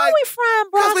 I feel Why like... are we frying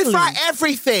broccoli? Because we fry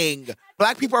everything.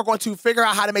 Black people are going to figure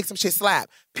out how to make some shit slap.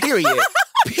 Period.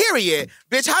 Period.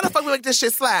 Bitch, how the fuck we make this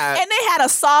shit slap? And they had a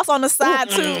sauce on the side,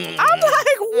 too. I'm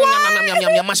like,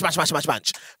 what?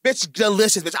 Munch. Bitch,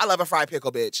 delicious, bitch. I love a fried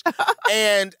pickle, bitch.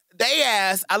 And they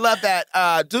asked, I love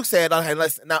that Duke said, okay,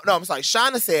 listen, no, I'm sorry.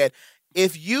 Shauna said,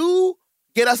 if you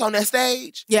get us on that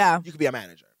stage, you could be a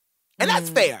manager. And that's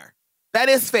fair. That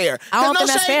is fair. I don't think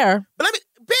that's fair. But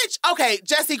bitch, okay,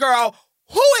 Jessie girl,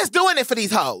 who is doing it for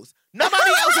these hoes? Nobody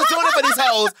else is doing it for these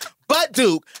hoes but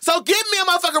Duke. So give me a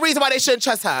motherfucking reason why they shouldn't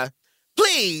trust her.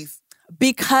 Please.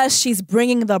 Because she's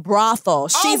bringing the brothel.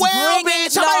 She's bringing, bitch,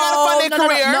 somebody got a funded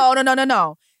career.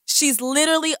 No. She's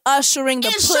literally ushering the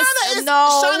pussy.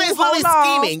 Shauna is always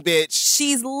scheming, bitch.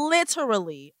 She's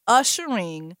literally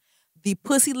ushering the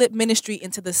Pussy Lip Ministry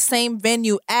into the same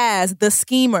venue as the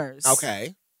schemers.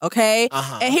 Okay.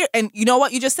 And you know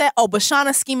what you just said? Oh, but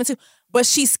Shauna's scheming too. But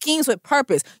she schemes with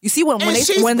purpose. You see when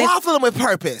they brotheling with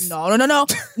purpose. No. I'm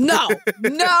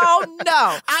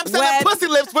selling pussy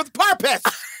lips with purpose.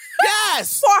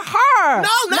 Yes. For her. No,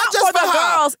 not just for the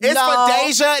her. girls. It's for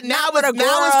Deja. Now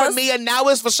it's for me, and now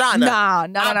it's for Shauna.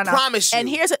 No. I promise you. And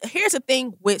here's the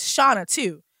thing with Shauna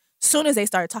too. Soon as they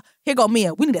started talking, here go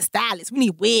Mia. We need a stylist. We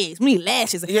need wigs. We need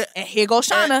lashes. Yeah. And here go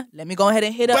Shauna. Let me go ahead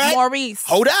and hit up Maurice.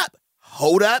 Hold up.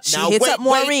 She hits up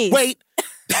Maurice. Wait.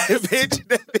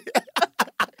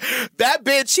 That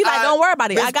bitch. She like, don't worry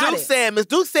about it. I got it. Miss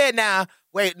Duke said, now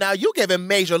you giving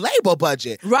major label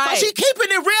budget. Right. So she keeping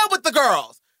it real with the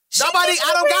girls. I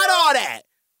don't got all that.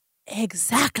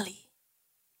 Exactly.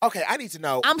 Okay, I need to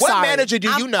know. I'm what sorry. manager do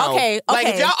you know? Okay. Like,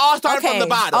 if y'all all started from the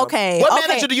bottom. What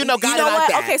manager do you know got it like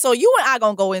that? Okay, so you and I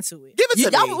gonna go into it. Give it to me.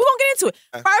 We're gonna get into it.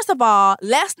 First of all,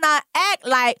 let's not act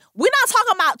like we're not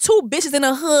talking about two bitches in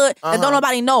the hood that don't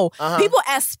nobody know. People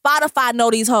at Spotify know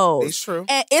these hoes. It's true.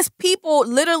 And it's people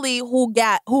literally who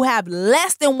have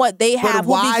less than what they have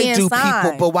who begin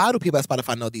signed. But why do people at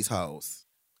Spotify know these hoes?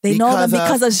 They know them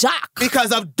because of Jacques.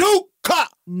 Because of Duke.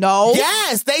 No.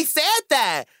 Yes, they said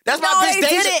that. That's no, my bitch. They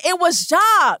didn't. It was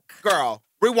Jacques. Girl,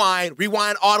 rewind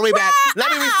all the way back.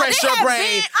 Let me refresh your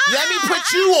brain. Let me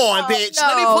put you on, bitch.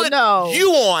 Let me put you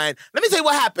on. Let me tell you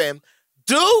what happened.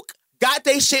 Duke got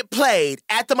they shit played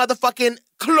at the motherfucking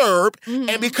club,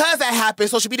 and because that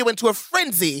happened, social media went into a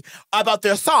frenzy about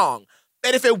their song.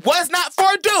 And if it was not for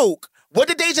Duke, what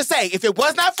did they just say? If it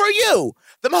was not for you,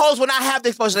 them hoes will not have the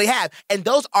exposure they have. And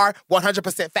those are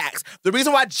 100% facts. The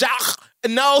reason why Jacques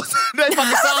knows that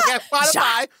fucking song at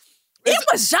Spotify it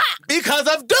was Jacques. Because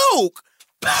of Duke.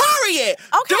 Period.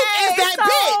 Okay, Duke is that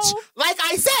bitch. Like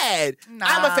I said.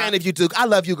 I'm a fan of you, Duke. I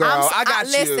love you, girl. I got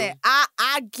you. Listen,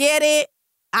 I get it.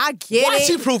 Why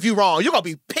she prove you wrong? You're going to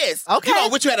be pissed. Okay. You know,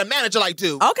 wish you had a manager like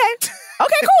Duke. Okay,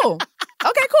 cool.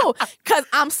 Okay, cool. Because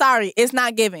I'm sorry, it's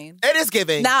not giving. It is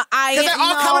giving. Now, Because they're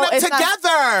all coming up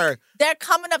together. They're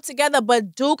coming up together,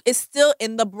 but Duke is still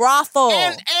in the brothel.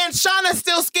 And Shauna's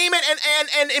still scheming,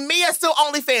 and Mia's still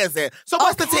OnlyFans in. So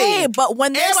what's the team? But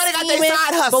when they're Everybody got their scheming,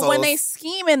 side hustles. but when they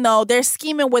scheming though, they're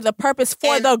scheming with a purpose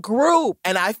for the group.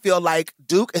 And I feel like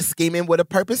Duke is scheming with a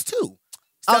purpose too.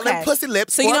 Selling pussy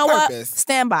lips so for you know a purpose. What?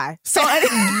 Stand by. So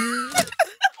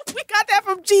we got that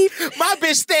from G. My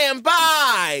bitch stand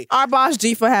by. Our boss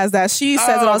Jifa has that. She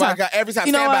says it all the time. Oh my God, every time.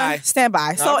 You know Stand what? by. Stand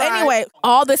by. So All right. anyway,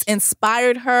 all this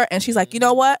inspired her, and she's like, you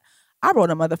know what? I wrote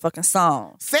a motherfucking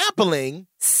song. Sampling.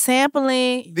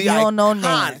 You don't know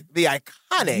name. The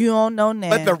iconic. You don't know name.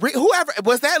 But whoever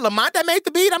was that Lamont that made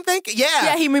the beat? I'm thinking,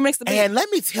 Yeah, he remixed the beat. And let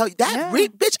me tell you, that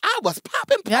bitch, I was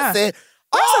popping pussy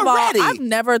First already. of all, I've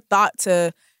never thought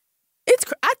to.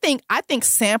 I think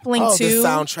sampling the too.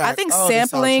 soundtrack. I think The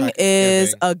sampling soundtrack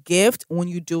is giving. a gift when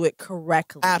you do it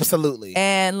correctly. Absolutely.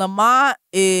 And Lamont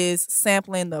is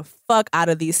sampling the fuck out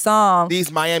of these songs.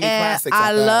 These Miami and classics.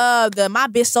 I love the My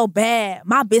Bitch So Bad.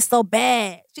 My bitch so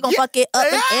bad. She gonna fuck it up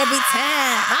every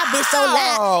time. My bitch so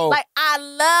loud. Like, I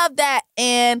love that.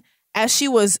 And as she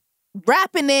was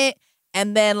rapping it,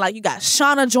 and then like you got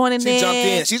Shauna joining in. She jumped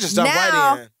in. She just jumped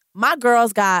now, right in. My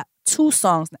girls got 2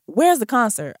 songs. Where's the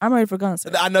concert? I'm ready for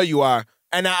concert. I know you are.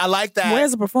 And I like that.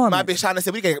 Where's the performance? My bitch Shauna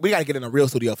said, we got to get in a real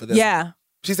studio for this. Yeah.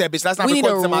 She said, bitch, let's not We need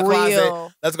record this a in my real-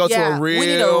 closet. Let's go to a real. We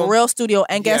need a real studio.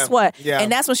 And guess what? Yeah.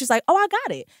 And that's when she's like, oh, I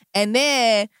got it. And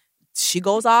then she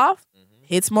goes off,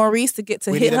 hits Maurice to get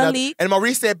to We hit need her another- lead. And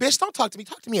Maurice said, bitch, don't talk to me.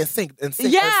 Talk to me in sync.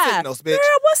 Yeah. Signals, bitch.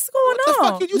 Girl, what's going What the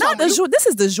on? fuck you Not talking- the this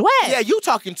is the jouet. Yeah, you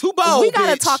talking too bold, We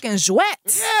gotta bitch. talk in jouet.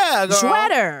 Yeah, girl.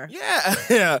 Jouetter.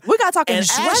 Yeah. We gotta talk in And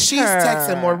jouetter. as she's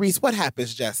texting Maurice, what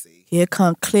happens, Jesse? Here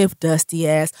come Cliff, dusty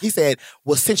ass. He said,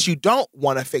 well, since you don't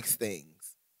want to fix things,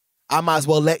 I might as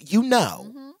well let you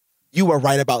know you were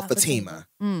right about Fatima.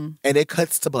 Mm. And it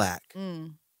cuts to black.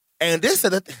 Mm. And this is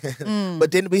the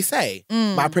but didn't we say?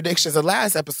 My predictions of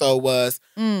last episode was,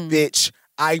 bitch,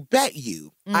 I bet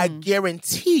you, I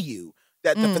guarantee you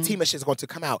that the Fatima shit is going to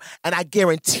come out. And I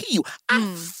guarantee you, I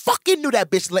fucking knew that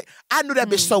bitch. I knew that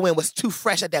bitch So-In was too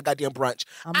fresh at that goddamn brunch.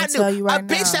 I'm I gonna knew tell you right a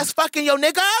bitch now. that's fucking your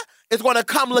nigga is going to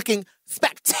come looking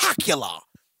spectacular.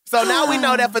 So now we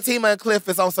know that Fatima and Cliff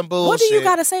is on some bullshit. What do you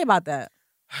gotta say about that?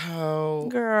 Oh,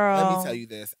 girl. Let me tell you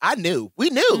this. I knew. We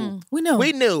knew. We knew.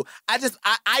 We knew.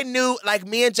 I knew, like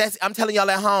me and Jesse, I'm telling y'all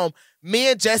at home, me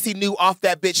and Jesse knew off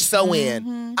that bitch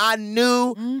So-In. I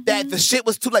knew that the shit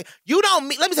was too late. You don't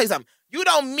meet, let me tell you something. You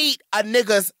don't meet a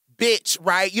nigga's bitch,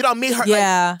 right? You don't meet her.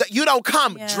 Yeah. Like, you don't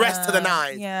come dressed to the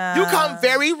nines. Yeah. You come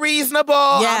very reasonable.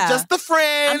 Yeah. I'm just a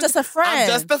friend. I'm just a friend. I'm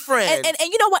just a friend. And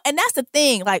you know what? And that's the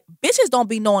thing. Like, bitches don't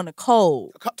be knowing the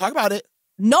code. Talk about it.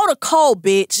 Know the code,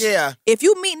 bitch. Yeah. If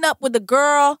you meeting up with a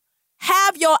girl,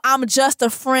 have your I'm just a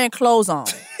friend clothes on.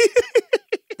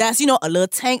 That's, a little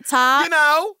tank top. You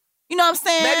know what I'm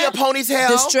saying? Maybe a ponytail.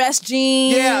 Distressed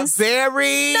jeans. Yeah,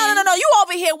 very. No. You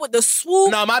over here with the swoop.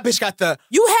 No, my bitch got the.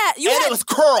 You had. It was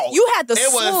curled. You had the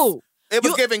swoop. It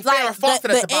was giving Farrah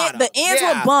Fawcett at the bottom. The ends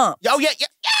were bumped. Oh,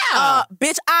 yeah.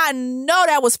 Bitch, I know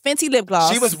that was Fenty lip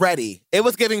gloss. She was ready. It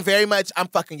was giving very much, I'm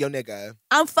fucking your nigga.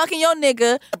 I'm fucking your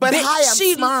nigga. But bitch, hi,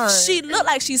 I'm smart. She looked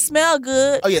like she smelled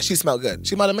good. Oh, yeah, she smelled good.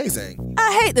 She smelled amazing.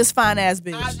 I hate this fine ass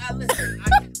bitch.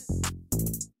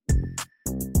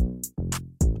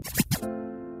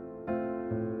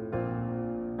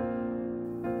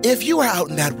 If you are out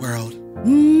in that world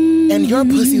and your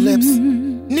pussy lips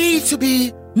need to be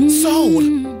sold,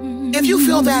 if you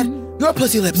feel that your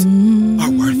pussy lips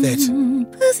are worth it,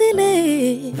 Pussy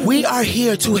lips. we are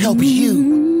here to help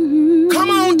you. Come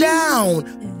on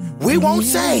down. We won't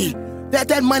say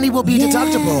that money will be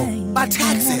deductible by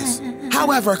taxes.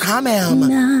 However, come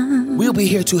on. We'll be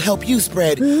here to help you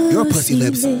spread your pussy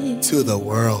lips to the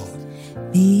world.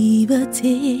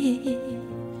 Liberty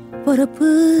for the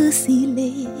pussy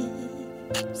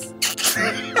lips.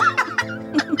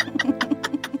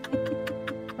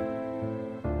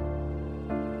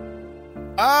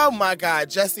 Oh my God,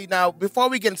 Jesse. Now, before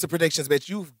we get into predictions, bitch,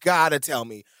 you've got to tell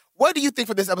me, what do you think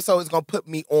for this episode is going to put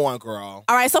me on, girl?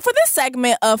 All right, so for this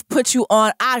segment of Put You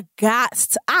On, I got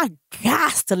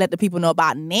to let the people know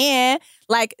about Nair.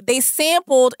 Like, they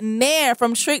sampled Nair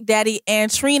from Trick Daddy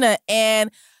and Trina, and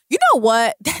you know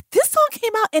what? This song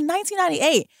came out in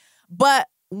 1998, but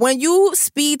when you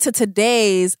speed to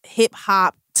today's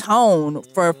hip-hop tone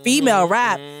for female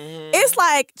rap. It's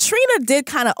like Trina did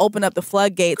kind of open up the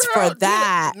floodgates for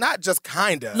that. Not just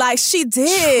kind of. Like she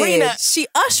did. Trina, she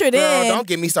ushered girl, in. don't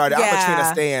get me started. I'm a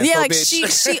Trina stan. Yeah, so like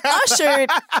bitch.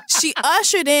 she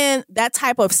ushered in that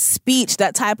type of speech,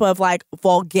 that type of like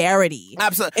vulgarity.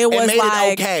 Absolutely. It was made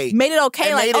like it okay. Made it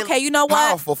okay. It Like, made it okay, you know what?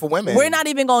 powerful for women. We're not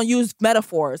even gonna use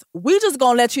metaphors. We just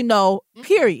gonna let you know,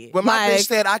 period. When my like, bitch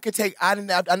said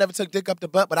I never took dick up the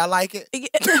butt, but I like it.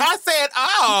 I said,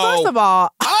 oh. First of all,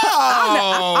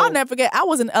 Oh. I'll never forget. I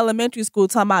was in elementary school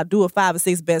talking about do a 5 or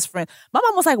 6 best friend. My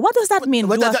mom was like, "What does that mean?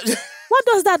 What Do does a- that- what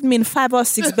does that mean? 5 or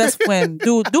 6 best friend?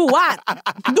 Do what?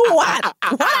 Do what?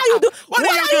 What are you doing? What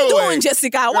are you doing?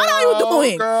 Jessica? What are you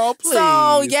doing? Girl, please.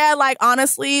 So yeah, like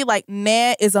honestly, like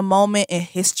Nan is a moment in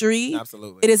history.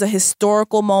 Absolutely. It is a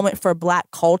historical moment for Black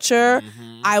culture.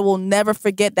 I will never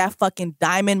forget that fucking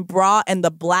diamond bra and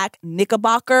the black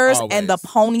knickerbockers and the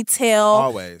ponytail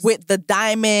Always. with the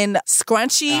diamond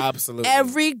scrunchie. Absolutely.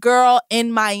 Every girl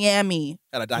in Miami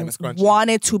Got a diamond scrunchie.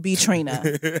 wanted to be Trina.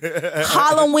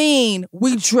 Halloween,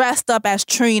 we dressed up as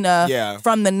Trina Yeah.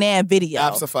 from the Nan video.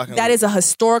 Abso-fucking-lutely. That is a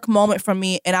historic moment for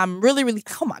me, and I'm really, really,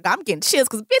 oh my God, I'm getting chills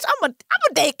because, bitch, I'm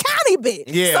a Dade County bitch.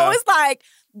 Yeah. So it's like,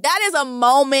 that is a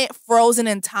moment frozen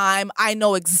in time. I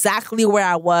know exactly where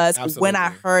I was when I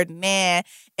heard Nan,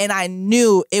 and I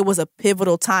knew it was a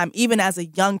pivotal time, even as a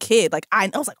young kid. Like, I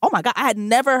was like, oh my God, I had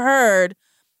never heard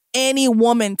any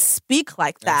woman speak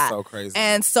like that. That's so crazy.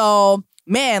 And so,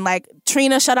 man, like,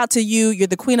 Trina, shout out to you. You're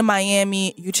the queen of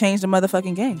Miami. You changed the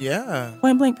motherfucking game. Yeah.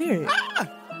 Point blank, period.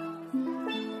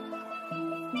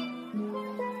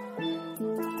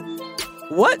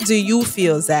 What do you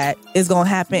feel, Zach, is going to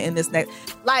happen in this next...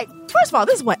 Like, first of all,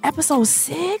 this is what, episode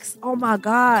 6? Oh, my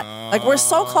God. Like, we're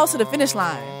so close to the finish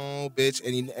line. Oh, bitch.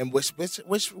 And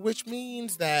which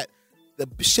means that the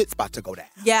shit's about to go down.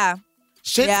 Yeah.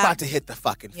 Shit's Yeah. about to hit the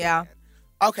fucking fan. Yeah.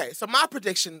 Okay, so my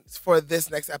predictions for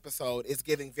this next episode is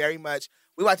giving very much...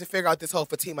 We about to figure out this whole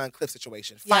Fatima and Cliff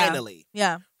situation. Yeah. Finally.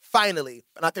 Yeah. Finally.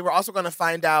 And I think we're also going to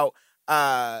find out...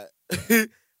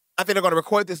 I think they're going to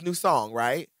record this new song,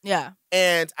 right? Yeah.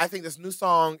 And I think this new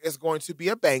song is going to be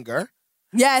a banger.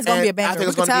 Yeah, it's going to be a And banger. I think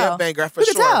it's We going can to be a tell. banger for We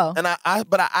can sure. tell. And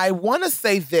I want to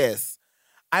say this.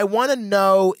 I want to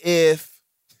know if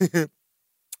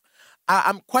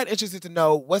I'm quite interested to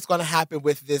know what's going to happen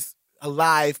with this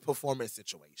live performance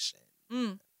situation.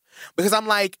 Mm. Because I'm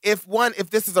like, if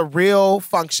this is a real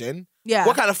function, Yeah.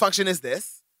 what kind of function is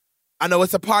this? I know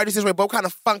it's a party situation, but what kind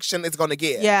of function it's going to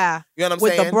get? Yeah. You know what I'm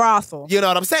With saying? the brothel. You know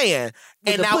what I'm saying?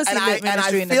 With the pussy lip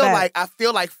ministry in the back. I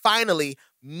feel like finally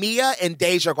Mia and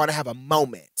Deja are going to have a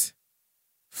moment.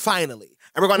 Finally.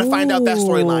 And we're going to find out that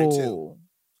storyline too. Ooh.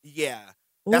 Yeah.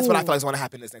 That's what I Ooh. feel like is going to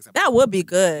happen this next episode. That would be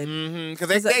good.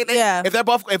 Because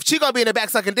if she going to be in the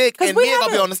back sucking dick 'Cause and we Mia going to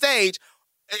be haven't- on the stage,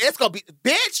 it's going to be,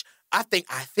 bitch, I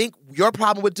think your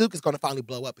problem with Duke is going to finally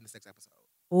blow up in this next episode.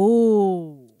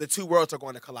 Ooh. The two worlds are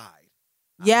going to collide.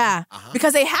 Yeah.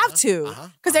 Because they have to.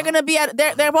 Because they're going to be at,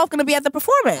 they're both going to be at the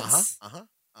performance.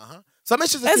 So I'm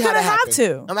interested to It's see how gonna that have happens.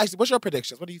 to. I'm actually, what's your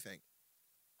predictions? What do you think?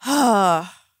 I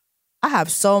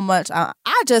have so much. I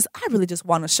really just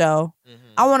want a show.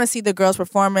 I want to see the girls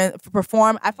perform. I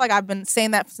feel like I've been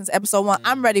saying that since episode 1.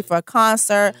 I'm ready for a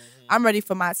concert. I'm ready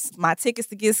for my tickets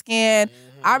to get scanned.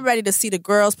 I'm ready to see the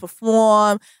girls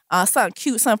perform. Something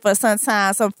cute, something for the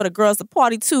sunshine, something for the girls to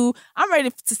party to. I'm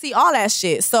ready to see all that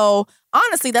shit. So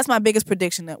honestly, that's my biggest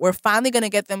prediction. That we're finally gonna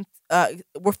get them.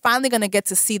 We're finally gonna get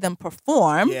to see them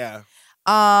perform. Yeah.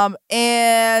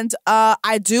 And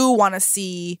I do want to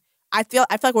see. I feel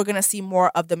like we're gonna see more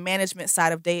of the management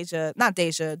side of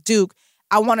Duke.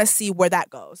 I want to see where that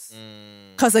goes.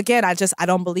 Because again, I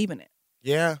don't believe in it.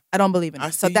 Yeah. I don't believe in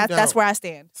it. So that's don't. where I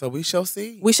stand. So we shall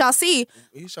see. We shall see.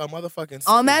 We shall motherfucking see.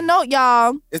 On that note,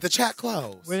 y'all, is the chat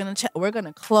closed? We're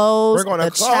gonna close. We're gonna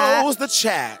the close chat. the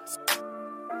chat.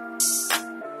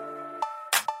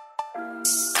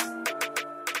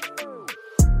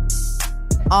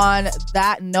 On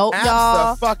that note,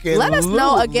 y'all, Abso-fucking let us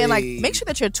know again. Like, lutely. make sure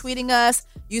that you're tweeting us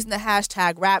using the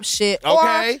hashtag rap shit.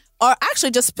 Okay. Or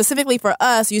actually, just specifically for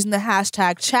us, using the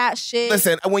hashtag chat shit.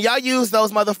 Listen, when y'all use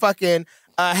those motherfucking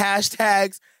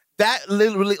hashtags, that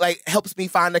literally like helps me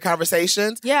find the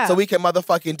conversations. Yeah. So we can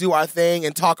motherfucking do our thing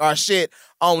and talk our shit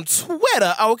on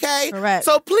Twitter, okay? Correct.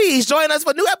 So please join us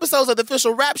for new episodes of the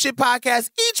official Rap Shit Podcast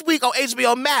each week on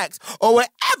HBO Max or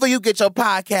wherever you get your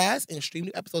podcasts, and stream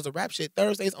new episodes of Rap Shit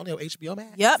Thursdays only on HBO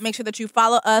Max. Yep. Make sure that you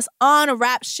follow us on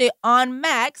Rap Shit on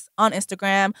Max on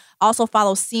Instagram. Also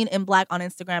follow Seen in Black on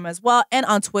Instagram as well and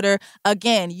on Twitter.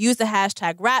 Again, use the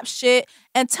hashtag Rap Shit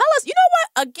and tell us, you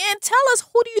know what? Again, tell us,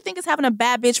 who do you think is having a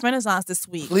bad bitch renaissance this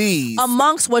week? Please.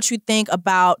 Amongst what you think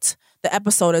about the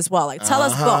episode as well. Like, tell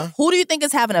us both. Who do you think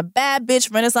is having a bad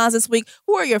bitch renaissance this week?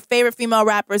 Who are your favorite female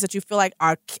rappers that you feel like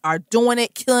are doing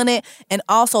it, killing it? And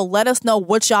also let us know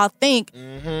what y'all think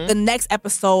the next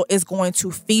episode is going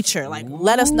to feature. Like,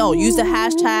 let us know. Use the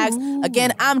hashtags.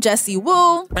 Again, I'm Jessie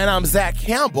Woo. And I'm Zach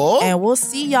Campbell. And we'll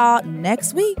see y'all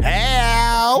next week.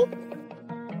 Ow.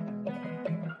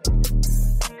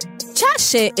 Chat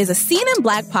Shit is a Seen in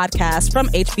Black podcast from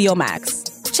HBO Max.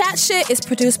 Chat Shit is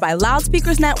produced by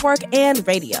Loudspeakers Network and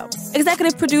Radio.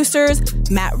 Executive producers,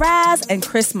 Matt Raz and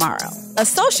Chris Morrow.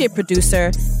 Associate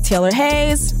producer, Taylor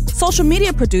Hayes. Social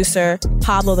media producer,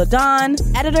 Pablo the Don.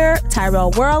 Editor,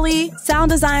 Tyrell Worley. Sound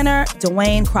designer,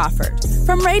 Dwayne Crawford.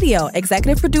 From Radio,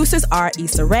 executive producers are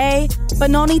Issa Rae,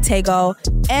 Benoni Tego,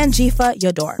 and Jifa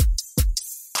Yodor.